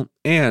ritual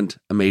and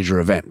a major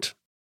event.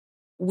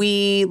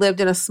 We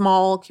lived in a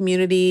small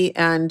community,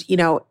 and,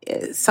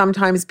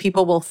 sometimes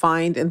people will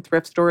find in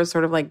thrift stores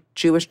sort of like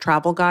Jewish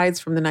travel guides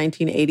from the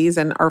 1980s,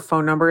 and our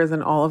phone number is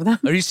in all of them.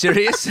 Are you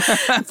serious?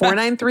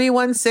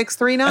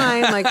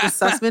 493-1639, like the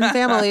Sussman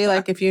family.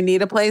 Like, if you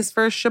need a place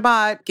for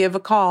Shabbat, give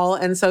a call.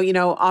 And so,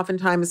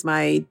 oftentimes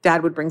my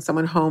dad would bring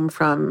someone home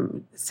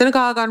from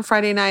synagogue on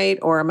Friday night,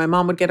 or my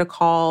mom would get a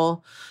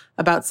call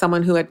about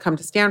someone who had come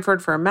to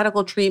Stanford for a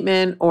medical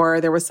treatment, or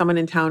there was someone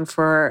in town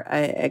for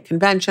a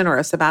convention or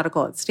a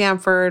sabbatical at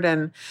Stanford.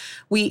 And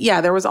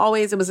it was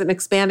an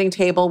expanding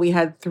table. We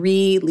had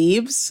 3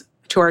 leaves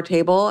to our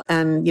table,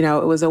 and,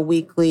 it was a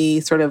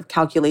weekly sort of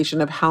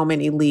calculation of how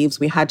many leaves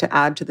we had to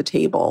add to the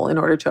table in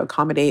order to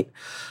accommodate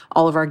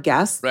all of our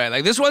guests. Right,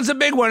 like this one's a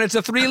big one. It's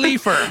a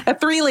 3-leafer. A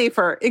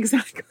 3-leafer,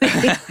 exactly.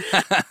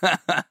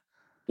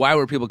 Why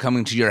were people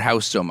coming to your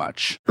house so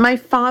much? My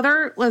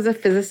father was a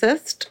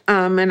physicist,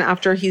 and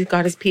after he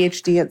got his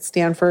PhD at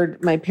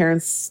Stanford, my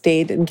parents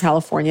stayed in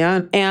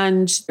California.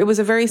 And it was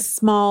a very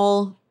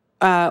small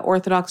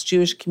Orthodox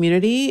Jewish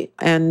community.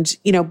 And,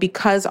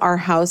 because our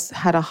house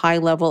had a high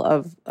level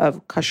of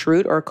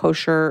kashrut or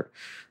kosher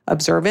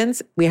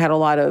observance, we had a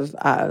lot of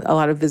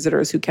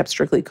visitors who kept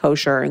strictly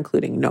kosher,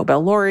 including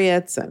Nobel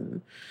laureates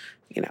and,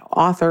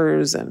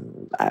 authors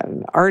and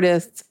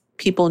artists.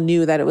 People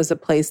knew that it was a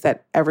place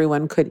that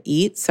everyone could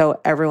eat, so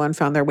everyone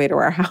found their way to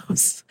our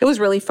house. It was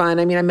really fun.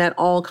 I mean, I met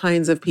all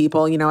kinds of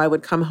people. I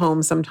would come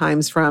home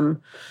sometimes from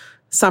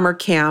summer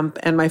camp,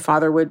 and my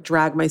father would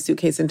drag my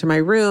suitcase into my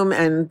room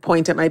and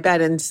point at my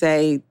bed and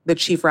say, "The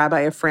chief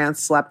rabbi of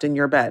France slept in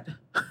your bed."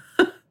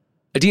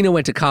 Adina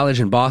went to college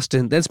in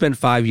Boston, then spent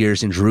 5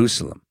 years in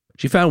Jerusalem.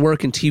 She found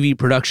work in TV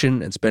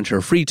production and spent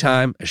her free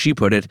time, as she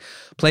put it,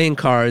 playing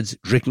cards,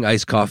 drinking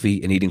iced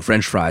coffee, and eating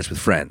French fries with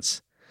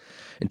friends.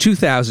 In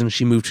 2000,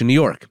 she moved to New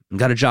York and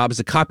got a job as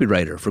a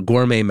copywriter for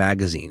Gourmet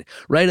magazine,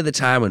 right at the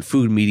time when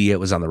food media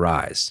was on the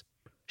rise.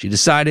 She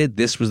decided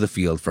this was the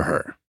field for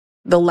her.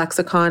 The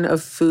lexicon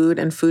of food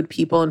and food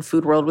people and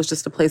food world was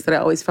just a place that I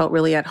always felt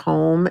really at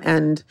home.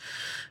 And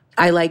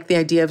I like the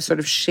idea of sort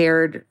of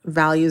shared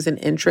values and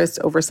interests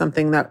over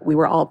something that we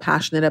were all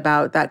passionate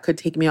about that could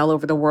take me all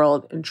over the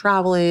world and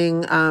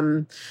traveling.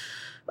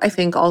 I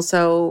think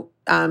also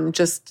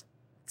just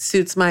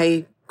suits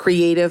my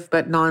creative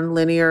but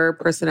non-linear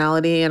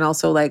personality. And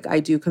also, like, I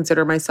do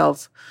consider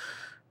myself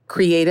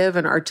creative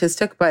and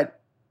artistic,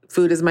 but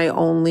food is my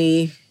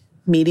only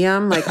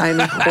medium. Like, I'm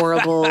a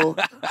horrible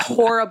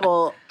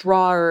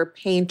drawer,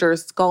 painter,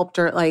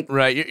 sculptor. Like,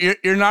 right,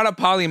 you're not a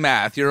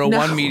polymath. You're a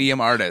one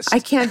medium artist. I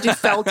can't do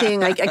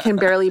felting. I can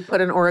barely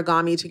put an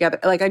origami together.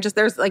 Like, I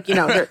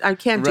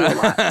can't do a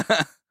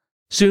lot.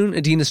 Soon,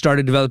 Adina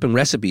started developing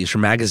recipes for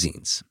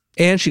magazines,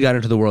 and she got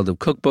into the world of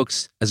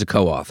cookbooks as a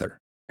co-author.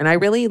 And I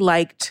really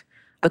liked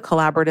the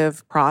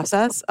collaborative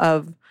process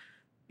of,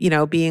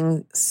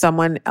 being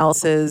someone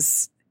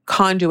else's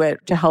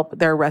conduit to help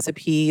their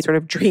recipe sort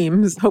of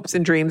dreams, hopes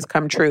and dreams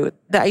come true.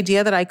 The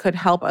idea that I could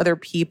help other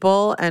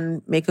people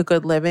and make a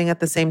good living at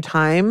the same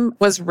time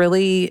was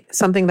really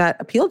something that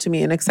appealed to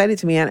me and excited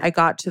to me. And I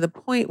got to the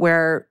point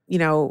where,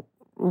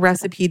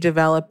 recipe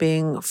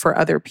developing for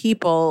other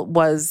people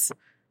was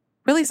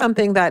really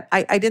something that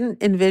I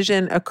didn't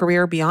envision a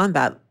career beyond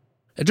that.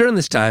 During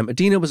this time,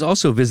 Adina was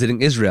also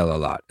visiting Israel a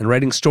lot and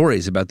writing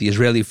stories about the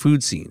Israeli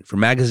food scene for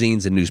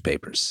magazines and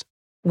newspapers.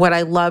 What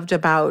I loved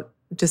about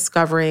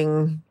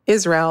discovering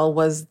Israel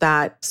was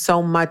that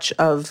so much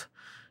of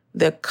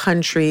the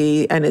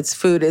country and its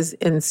food is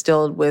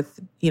instilled with,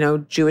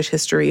 Jewish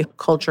history,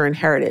 culture, and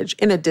heritage,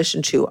 in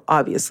addition to,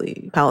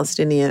 obviously,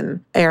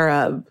 Palestinian,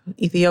 Arab,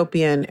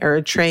 Ethiopian,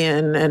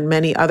 Eritrean, and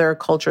many other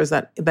cultures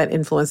that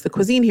influence the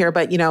cuisine here.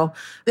 But,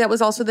 that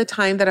was also the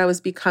time that I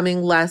was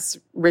becoming less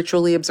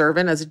ritually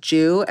observant as a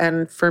Jew.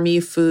 And for me,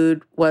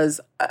 food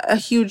was a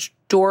huge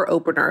door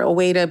opener, a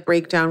way to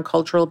break down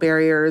cultural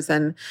barriers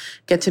and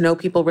get to know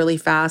people really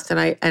fast. And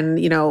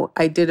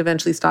I did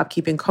eventually stop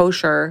keeping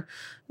kosher.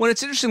 Well,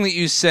 it's interesting that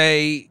you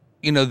say,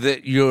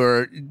 that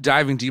you're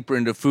diving deeper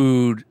into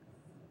food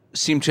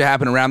seemed to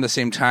happen around the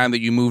same time that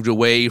you moved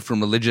away from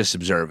religious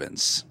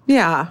observance.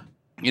 Yeah.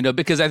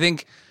 Because I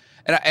think,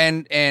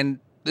 and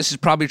this is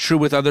probably true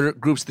with other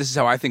groups, this is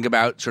how I think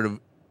about sort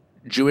of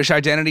Jewish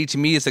identity. To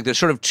me, it's like there's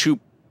sort of two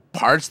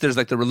parts. There's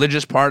like the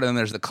religious part and then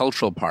there's the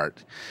cultural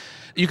part.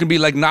 You can be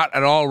like not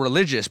at all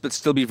religious, but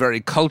still be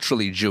very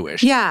culturally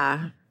Jewish.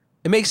 Yeah.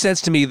 It makes sense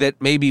to me that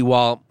maybe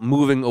while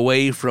moving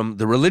away from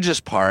the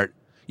religious part,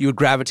 you would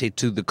gravitate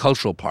to the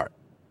cultural part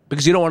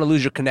because you don't want to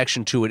lose your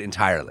connection to it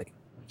entirely.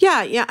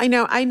 Yeah, I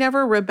know. I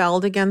never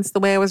rebelled against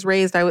the way I was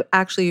raised.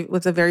 Actually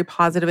was a very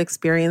positive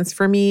experience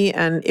for me,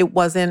 and it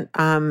wasn't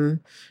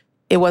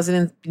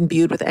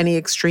imbued with any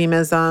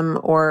extremism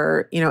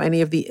or,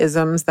 any of the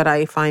isms that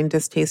I find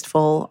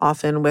distasteful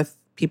often with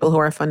people who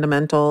are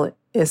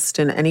fundamentalist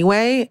in any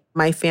way.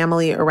 My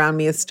family around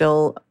me is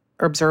still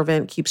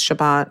observant, keeps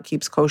Shabbat,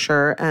 keeps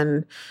kosher,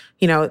 and,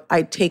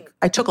 I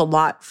took a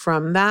lot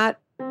from that.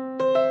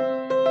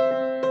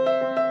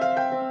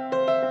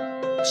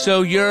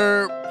 So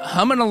you're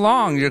humming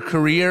along. Your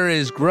career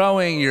is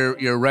growing.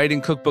 You're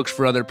writing cookbooks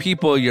for other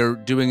people. You're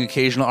doing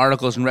occasional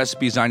articles and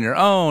recipes on your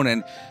own.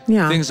 And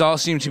things all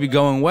seem to be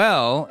going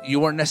well. You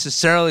weren't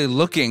necessarily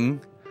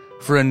looking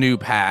for a new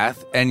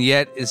path, and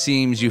yet it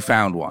seems you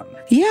found one.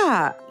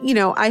 Yeah.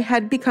 I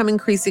had become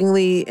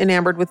increasingly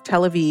enamored with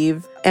Tel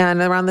Aviv.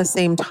 And around the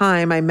same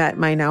time, I met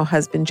my now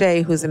husband,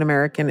 Jay, who's an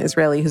American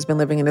Israeli who's been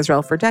living in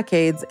Israel for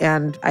decades.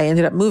 And I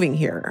ended up moving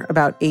here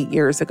about 8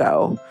 years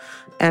ago.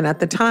 And at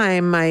the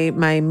time,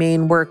 my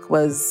main work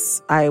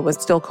was, I was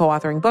still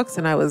co-authoring books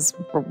and I was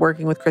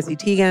working with Chrissy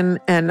Teigen.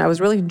 And I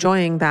was really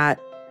enjoying that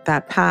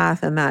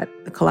path and that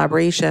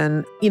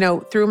collaboration.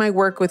 Through my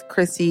work with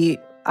Chrissy,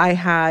 I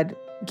had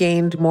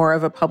gained more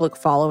of a public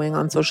following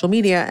on social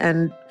media.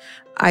 And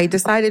I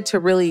decided to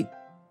really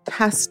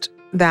test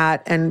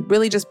that and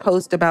really just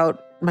post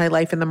about my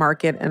life in the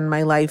market and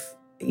my life,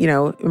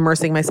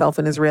 immersing myself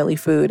in Israeli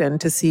food and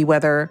to see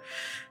whether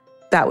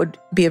that would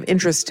be of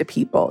interest to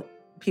people.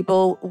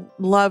 People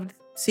loved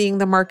seeing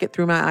the market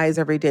through my eyes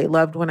every day,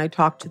 loved when I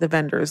talked to the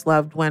vendors,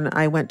 loved when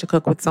I went to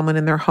cook with someone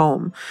in their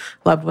home,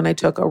 loved when I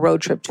took a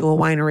road trip to a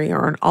winery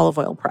or an olive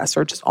oil press,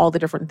 or just all the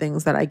different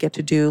things that I get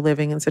to do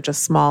living in such a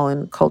small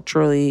and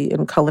culturally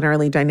and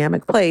culinarily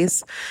dynamic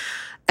place.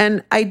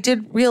 And I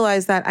did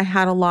realize that I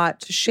had a lot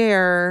to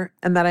share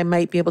and that I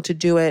might be able to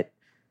do it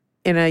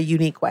in a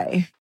unique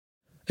way.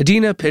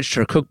 Adina pitched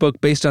her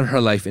cookbook based on her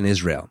life in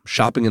Israel,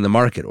 shopping in the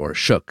market, or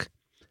shuk.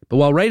 But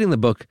while writing the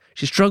book,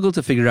 she struggled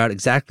to figure out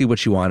exactly what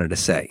she wanted to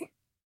say.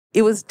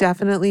 It was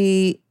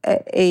definitely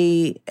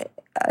a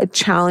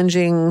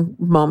challenging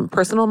moment,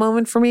 personal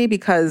moment for me,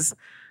 because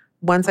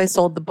once I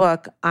sold the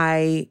book,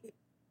 I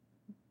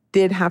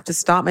did have to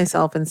stop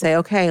myself and say,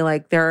 okay,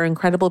 like there are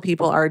incredible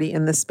people already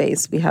in this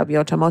space. We have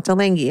Yotam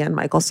Ottolenghi and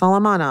Michael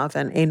Solomonov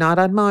and Einat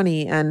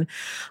Admoni and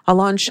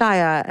Alon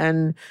Shaya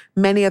and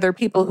many other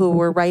people who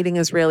were writing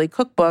Israeli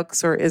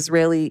cookbooks or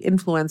Israeli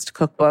influenced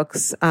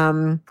cookbooks.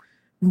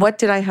 What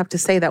did I have to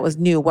say that was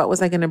new? What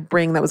was I going to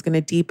bring that was going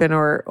to deepen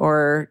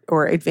or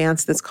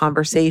advance this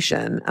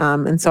conversation?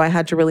 And so I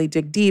had to really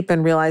dig deep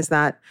and realize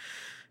that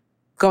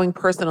going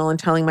personal and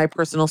telling my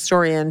personal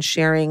story and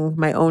sharing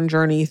my own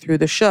journey through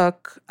the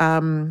shuk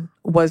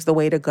was the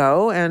way to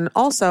go. And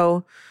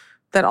also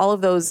that all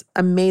of those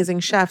amazing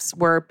chefs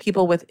were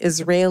people with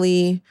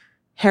Israeli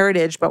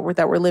heritage, but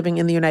that were living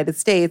in the United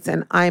States.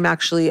 And I'm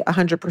actually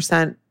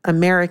 100%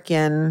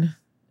 American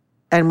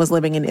and was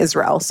living in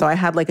Israel. So I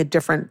had like a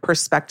different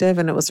perspective,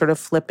 and it was sort of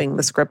flipping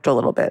the script a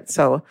little bit.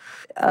 So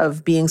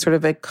of being sort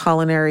of a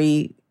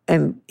culinary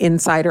and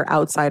insider,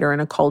 outsider in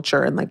a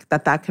culture, and like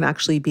that can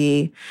actually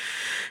be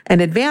an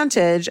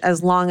advantage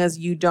as long as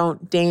you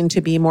don't deign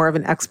to be more of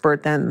an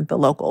expert than the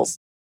locals.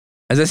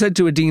 As I said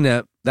to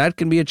Adina, that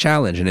can be a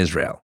challenge in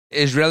Israel.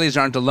 Israelis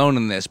aren't alone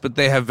in this, but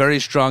they have very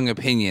strong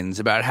opinions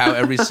about how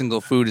every single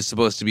food is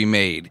supposed to be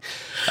made.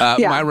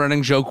 My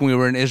running joke when we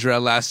were in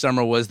Israel last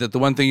summer was that the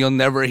one thing you'll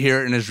never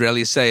hear an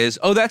Israeli say is,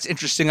 "Oh, that's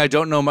interesting. I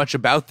don't know much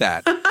about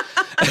that."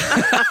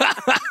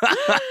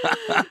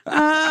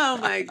 Oh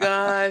my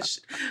gosh.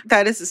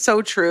 That is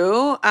so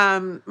true.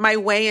 My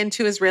way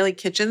into Israeli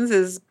kitchens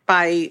is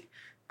by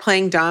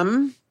playing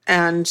dumb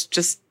and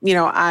just,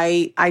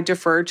 I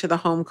defer to the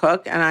home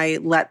cook and I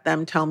let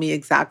them tell me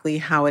exactly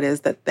how it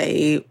is that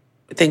they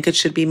think it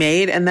should be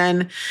made. And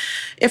then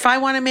if I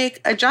want to make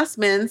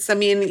adjustments,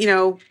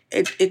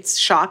 it's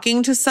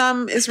shocking to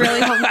some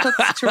Israeli home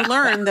cooks to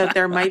learn that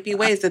there might be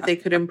ways that they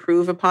could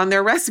improve upon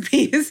their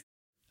recipes.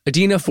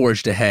 Adina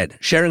forged ahead,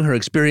 sharing her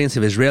experience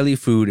of Israeli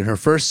food in her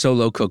first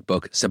solo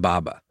cookbook,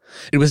 Sababa.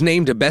 It was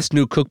named a Best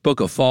New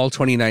Cookbook of Fall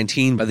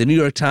 2019 by the New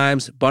York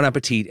Times, Bon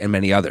Appetit, and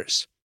many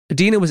others.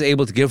 Adina was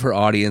able to give her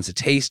audience a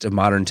taste of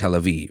modern Tel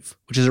Aviv,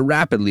 which is a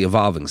rapidly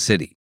evolving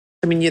city.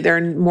 There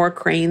are more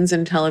cranes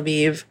in Tel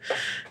Aviv,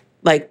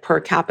 like per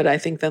capita, I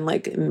think, than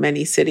like in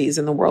many cities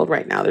in the world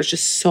right now. There's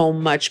just so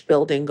much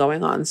building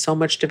going on, so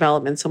much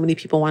development. So many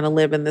people want to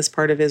live in this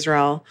part of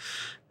Israel.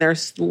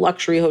 There's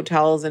luxury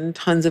hotels and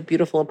tons of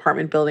beautiful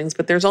apartment buildings,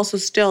 but there's also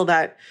still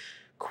that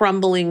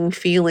crumbling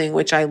feeling,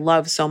 which I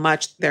love so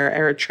much. There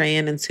are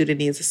Eritrean and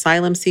Sudanese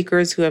asylum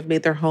seekers who have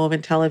made their home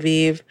in Tel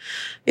Aviv.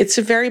 It's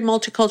a very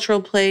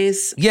multicultural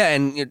place. Yeah,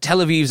 and Tel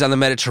Aviv's on the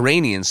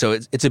Mediterranean, so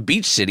it's a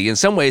beach city. In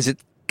some ways, it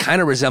kind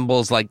of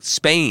resembles like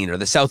Spain or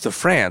the south of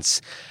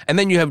France. And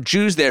then you have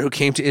Jews there who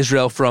came to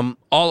Israel from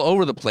all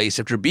over the place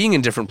after being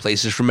in different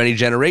places for many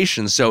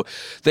generations. So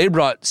they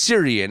brought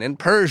Syrian and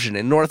Persian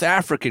and North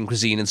African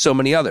cuisine and so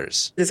many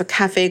others. There's a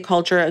cafe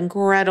culture,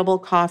 incredible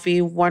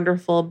coffee,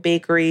 wonderful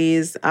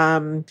bakeries,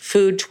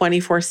 food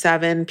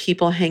 24/7,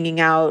 people hanging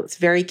out. It's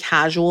very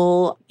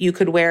casual. You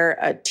could wear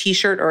a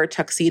t-shirt or a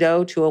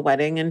tuxedo to a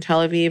wedding in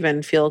Tel Aviv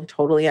and feel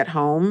totally at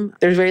home.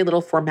 There's very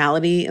little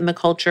formality in the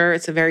culture.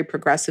 It's a very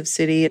progressive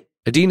city.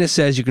 Adina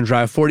says you can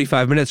drive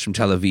 45 minutes from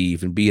Tel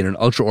Aviv and be in an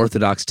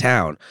ultra-Orthodox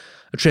town,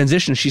 a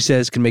transition she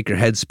says can make your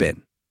head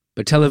spin.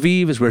 But Tel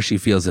Aviv is where she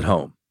feels at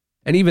home.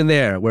 And even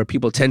there, where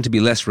people tend to be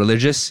less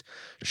religious,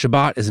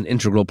 Shabbat is an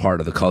integral part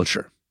of the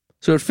culture.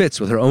 So it fits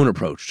with her own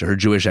approach to her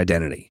Jewish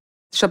identity.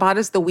 Shabbat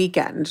is the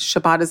weekend.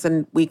 Shabbat is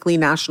a weekly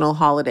national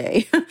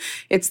holiday.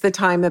 It's the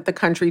time that the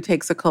country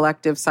takes a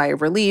collective sigh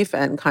of relief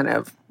and kind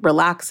of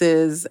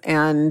relaxes.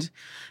 And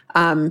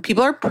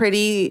people are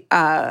pretty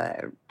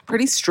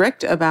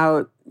strict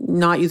about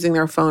not using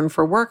their phone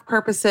for work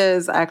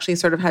purposes. I actually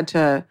sort of had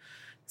to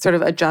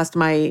adjust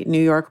my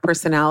New York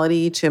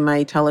personality to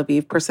my Tel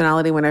Aviv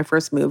personality when I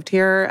first moved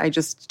here. I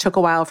just took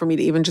a while for me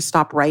to even just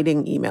stop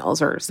writing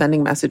emails or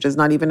sending messages,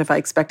 not even if I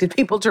expected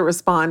people to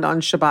respond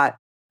on Shabbat.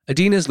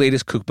 Adina's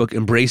latest cookbook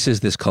embraces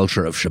this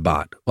culture of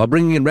Shabbat, while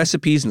bringing in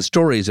recipes and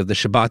stories of the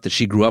Shabbat that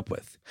she grew up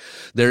with.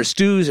 There are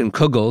stews and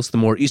kugels, the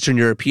more Eastern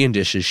European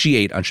dishes she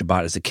ate on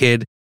Shabbat as a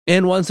kid,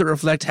 and ones that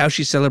reflect how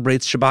she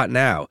celebrates Shabbat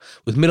now,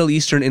 with Middle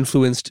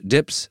Eastern-influenced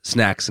dips,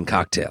 snacks, and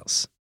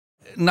cocktails.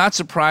 Not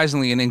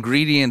surprisingly, an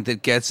ingredient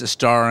that gets a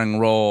starring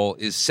role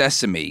is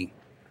sesame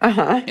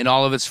in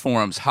all of its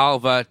forms,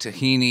 halva,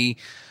 tahini,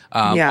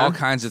 all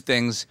kinds of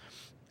things.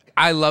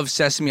 I love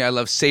sesame. I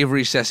love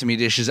savory sesame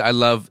dishes. I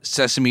love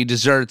sesame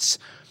desserts.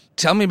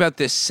 Tell me about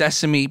this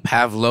sesame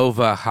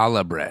pavlova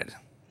challah bread.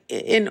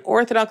 In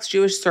Orthodox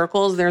Jewish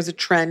circles, there's a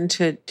trend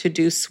to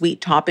do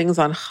sweet toppings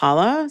on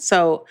challah.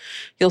 So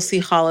you'll see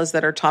challahs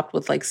that are topped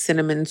with like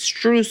cinnamon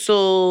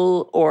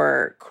streusel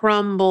or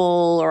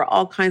crumble or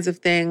all kinds of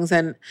things.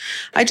 And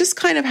I just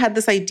kind of had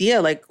this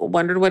idea, like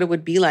wondered what it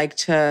would be like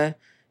to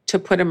to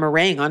put a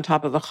meringue on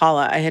top of a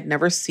challah. I had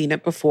never seen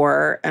it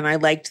before, and I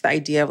liked the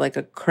idea of like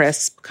a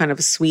crisp kind of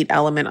a sweet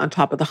element on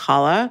top of the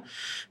challah.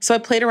 So I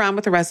played around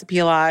with the recipe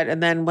a lot,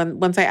 and then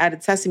once I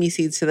added sesame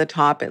seeds to the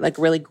top, it like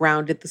really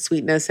grounded the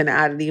sweetness and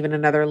added even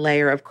another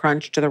layer of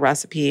crunch to the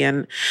recipe,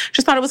 and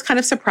just thought it was kind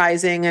of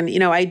surprising. And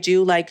I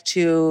do like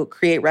to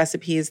create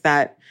recipes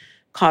that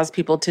cause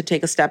people to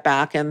take a step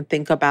back and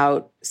think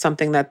about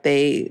something that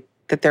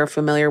they're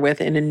familiar with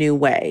in a new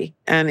way.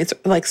 And it's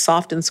like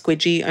soft and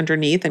squidgy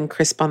underneath and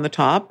crisp on the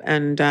top.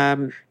 And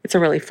it's a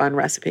really fun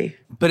recipe.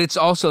 But it's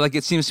also like,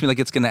 it seems to me like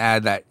it's going to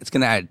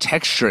add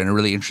texture in a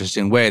really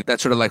interesting way.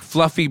 That sort of like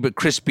fluffy but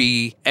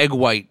crispy egg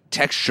white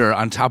texture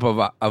on top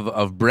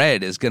of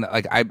bread is going to,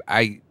 like,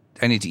 I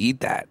need to eat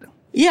that.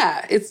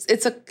 Yeah,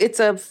 it's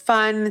a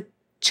fun,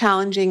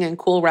 challenging and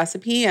cool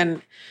recipe. And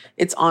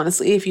it's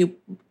honestly, if you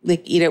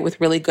like eat it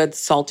with really good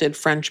salted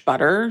French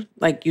butter,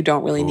 like you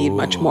don't really need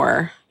much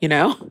more,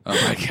 Oh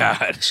my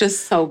God. It's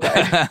just so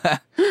good.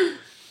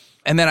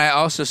 And then I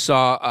also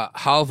saw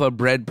halva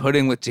bread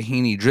pudding with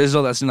tahini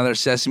drizzle. That's another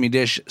sesame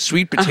dish.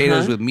 Sweet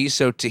potatoes with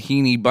miso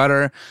tahini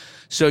butter.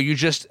 So you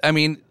just,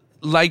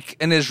 like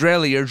an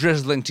Israeli, you're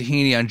drizzling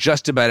tahini on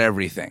just about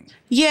everything.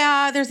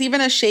 Yeah, there's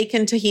even a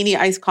shaken tahini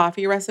iced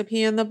coffee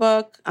recipe in the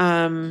book.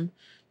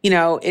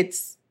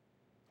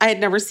 I had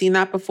never seen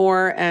that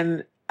before,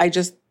 and I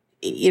just,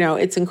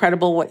 it's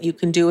incredible what you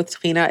can do with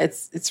tahina.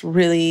 It's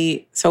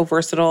really so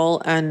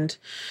versatile, and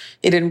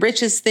it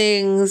enriches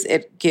things.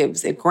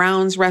 It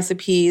grounds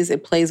recipes.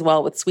 It plays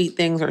well with sweet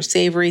things or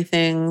savory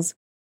things.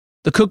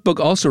 The cookbook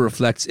also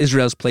reflects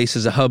Israel's place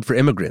as a hub for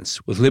immigrants,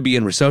 with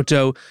Libyan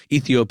risotto,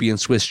 Ethiopian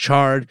Swiss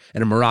chard,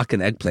 and a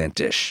Moroccan eggplant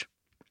dish.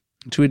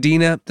 To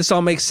Adina, this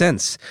all makes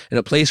sense in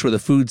a place where the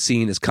food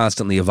scene is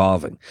constantly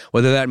evolving,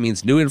 whether that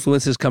means new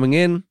influences coming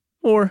in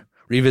or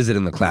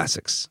revisiting the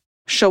classics.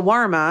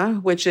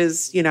 Shawarma, which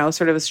is,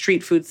 sort of a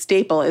street food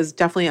staple, is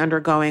definitely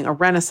undergoing a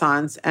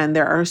renaissance. And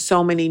there are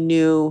so many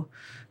new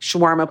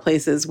shawarma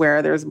places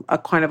where there's a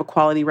kind of a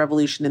quality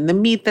revolution in the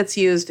meat that's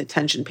used,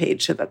 attention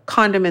paid to the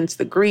condiments,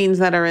 the greens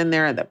that are in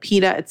there, the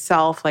pita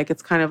itself. Like,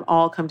 it's kind of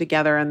all come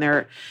together,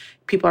 and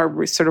people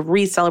are sort of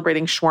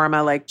re-celebrating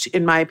shawarma, like,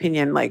 in my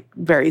opinion, like,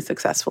 very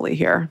successfully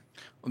here.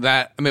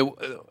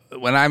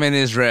 When I'm in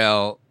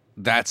Israel,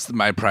 that's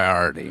my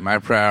priority. My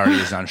priority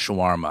is on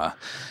shawarma.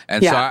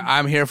 And so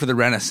I'm here for the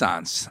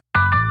renaissance.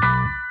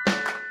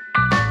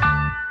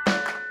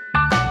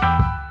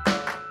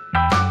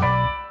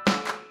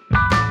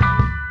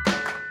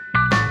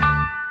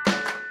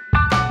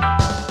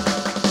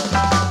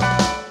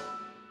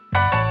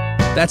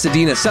 That's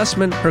Adina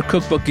Sussman. Her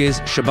cookbook is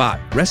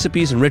Shabbat,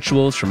 Recipes and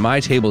Rituals from My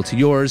Table to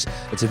Yours.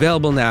 It's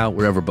available now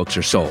wherever books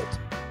are sold.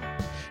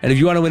 And if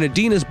you want to win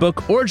Adina's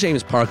book or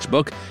James Park's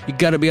book, you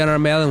got to be on our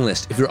mailing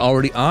list. If you're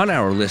already on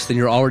our list, then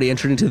you're already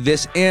entered into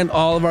this and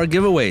all of our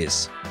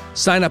giveaways.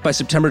 Sign up by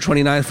September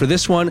 29th for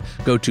this one.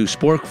 Go to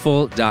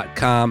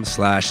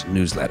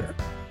sporkful.com/newsletter.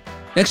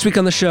 Next week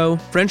on the show,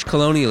 French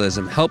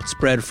colonialism helped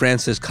spread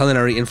France's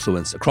culinary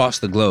influence across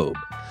the globe.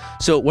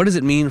 So what does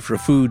it mean for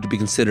food to be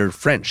considered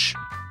French?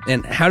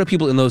 And how do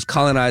people in those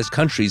colonized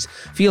countries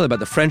feel about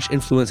the French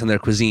influence on their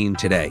cuisine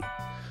today?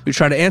 We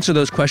try to answer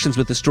those questions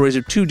with the stories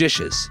of two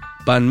dishes,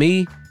 banh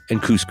mi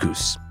and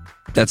couscous.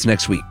 That's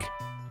next week.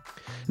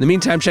 In the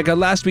meantime, check out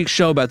last week's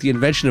show about the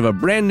invention of a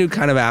brand new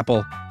kind of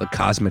apple, the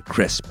Cosmic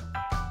Crisp.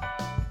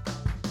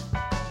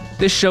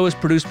 This show is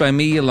produced by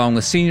me, along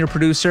with senior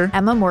producer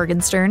Emma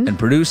Morgenstern and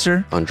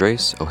producer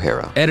Andres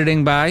O'Hara.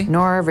 Editing by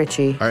Nora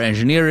Ritchie. Our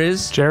engineer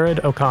is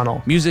Jared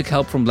O'Connell. Music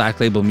help from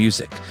Black Label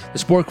Music. The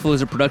Sporkful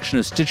is a production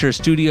of Stitcher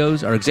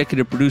Studios. Our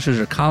executive producers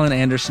are Colin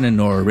Anderson and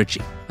Nora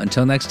Ritchie.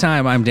 Until next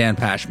time, I'm Dan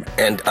Pashman.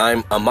 And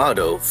I'm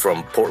Amado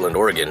from Portland,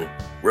 Oregon,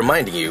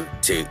 reminding you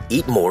to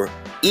eat more,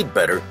 eat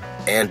better,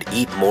 and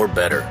eat more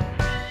better.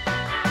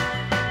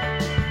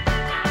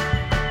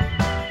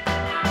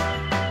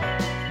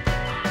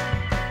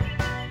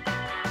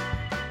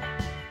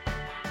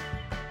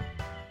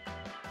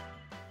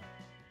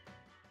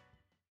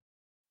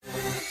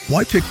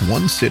 Why pick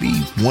one city,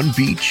 one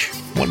beach,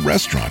 one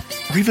restaurant,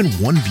 or even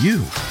one view?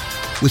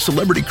 With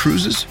Celebrity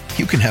Cruises,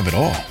 you can have it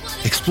all.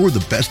 Explore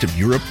the best of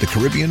Europe, the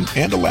Caribbean,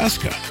 and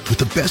Alaska with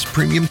the best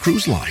premium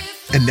cruise line.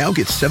 And now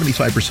get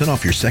 75%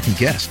 off your second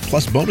guest,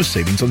 plus bonus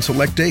savings on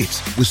select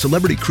dates with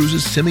Celebrity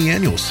Cruises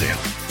semi-annual sale.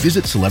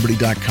 Visit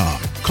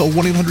Celebrity.com, call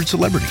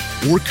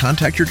 1-800-CELEBRITY, or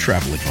contact your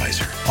travel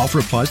advisor. Offer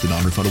applies to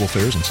non-refundable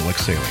fares and select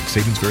sailing.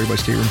 Savings vary by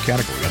stateroom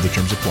category. Other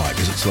terms apply.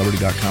 Visit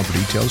Celebrity.com for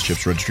details.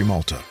 Ships Registry,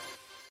 Malta.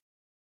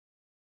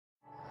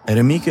 At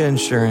Amica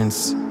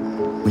Insurance,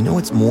 we know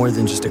it's more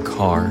than just a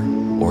car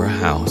or a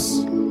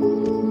house.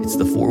 It's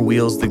the four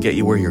wheels that get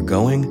you where you're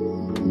going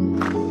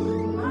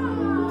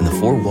and the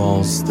four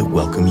walls that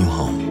welcome you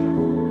home.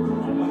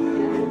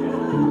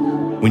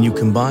 When you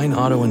combine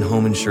auto and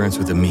home insurance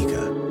with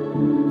Amica,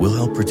 we'll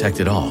help protect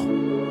it all.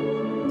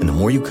 And the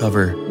more you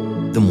cover,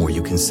 the more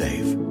you can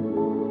save.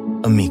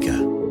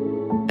 Amica.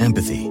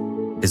 Empathy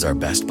is our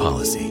best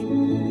policy.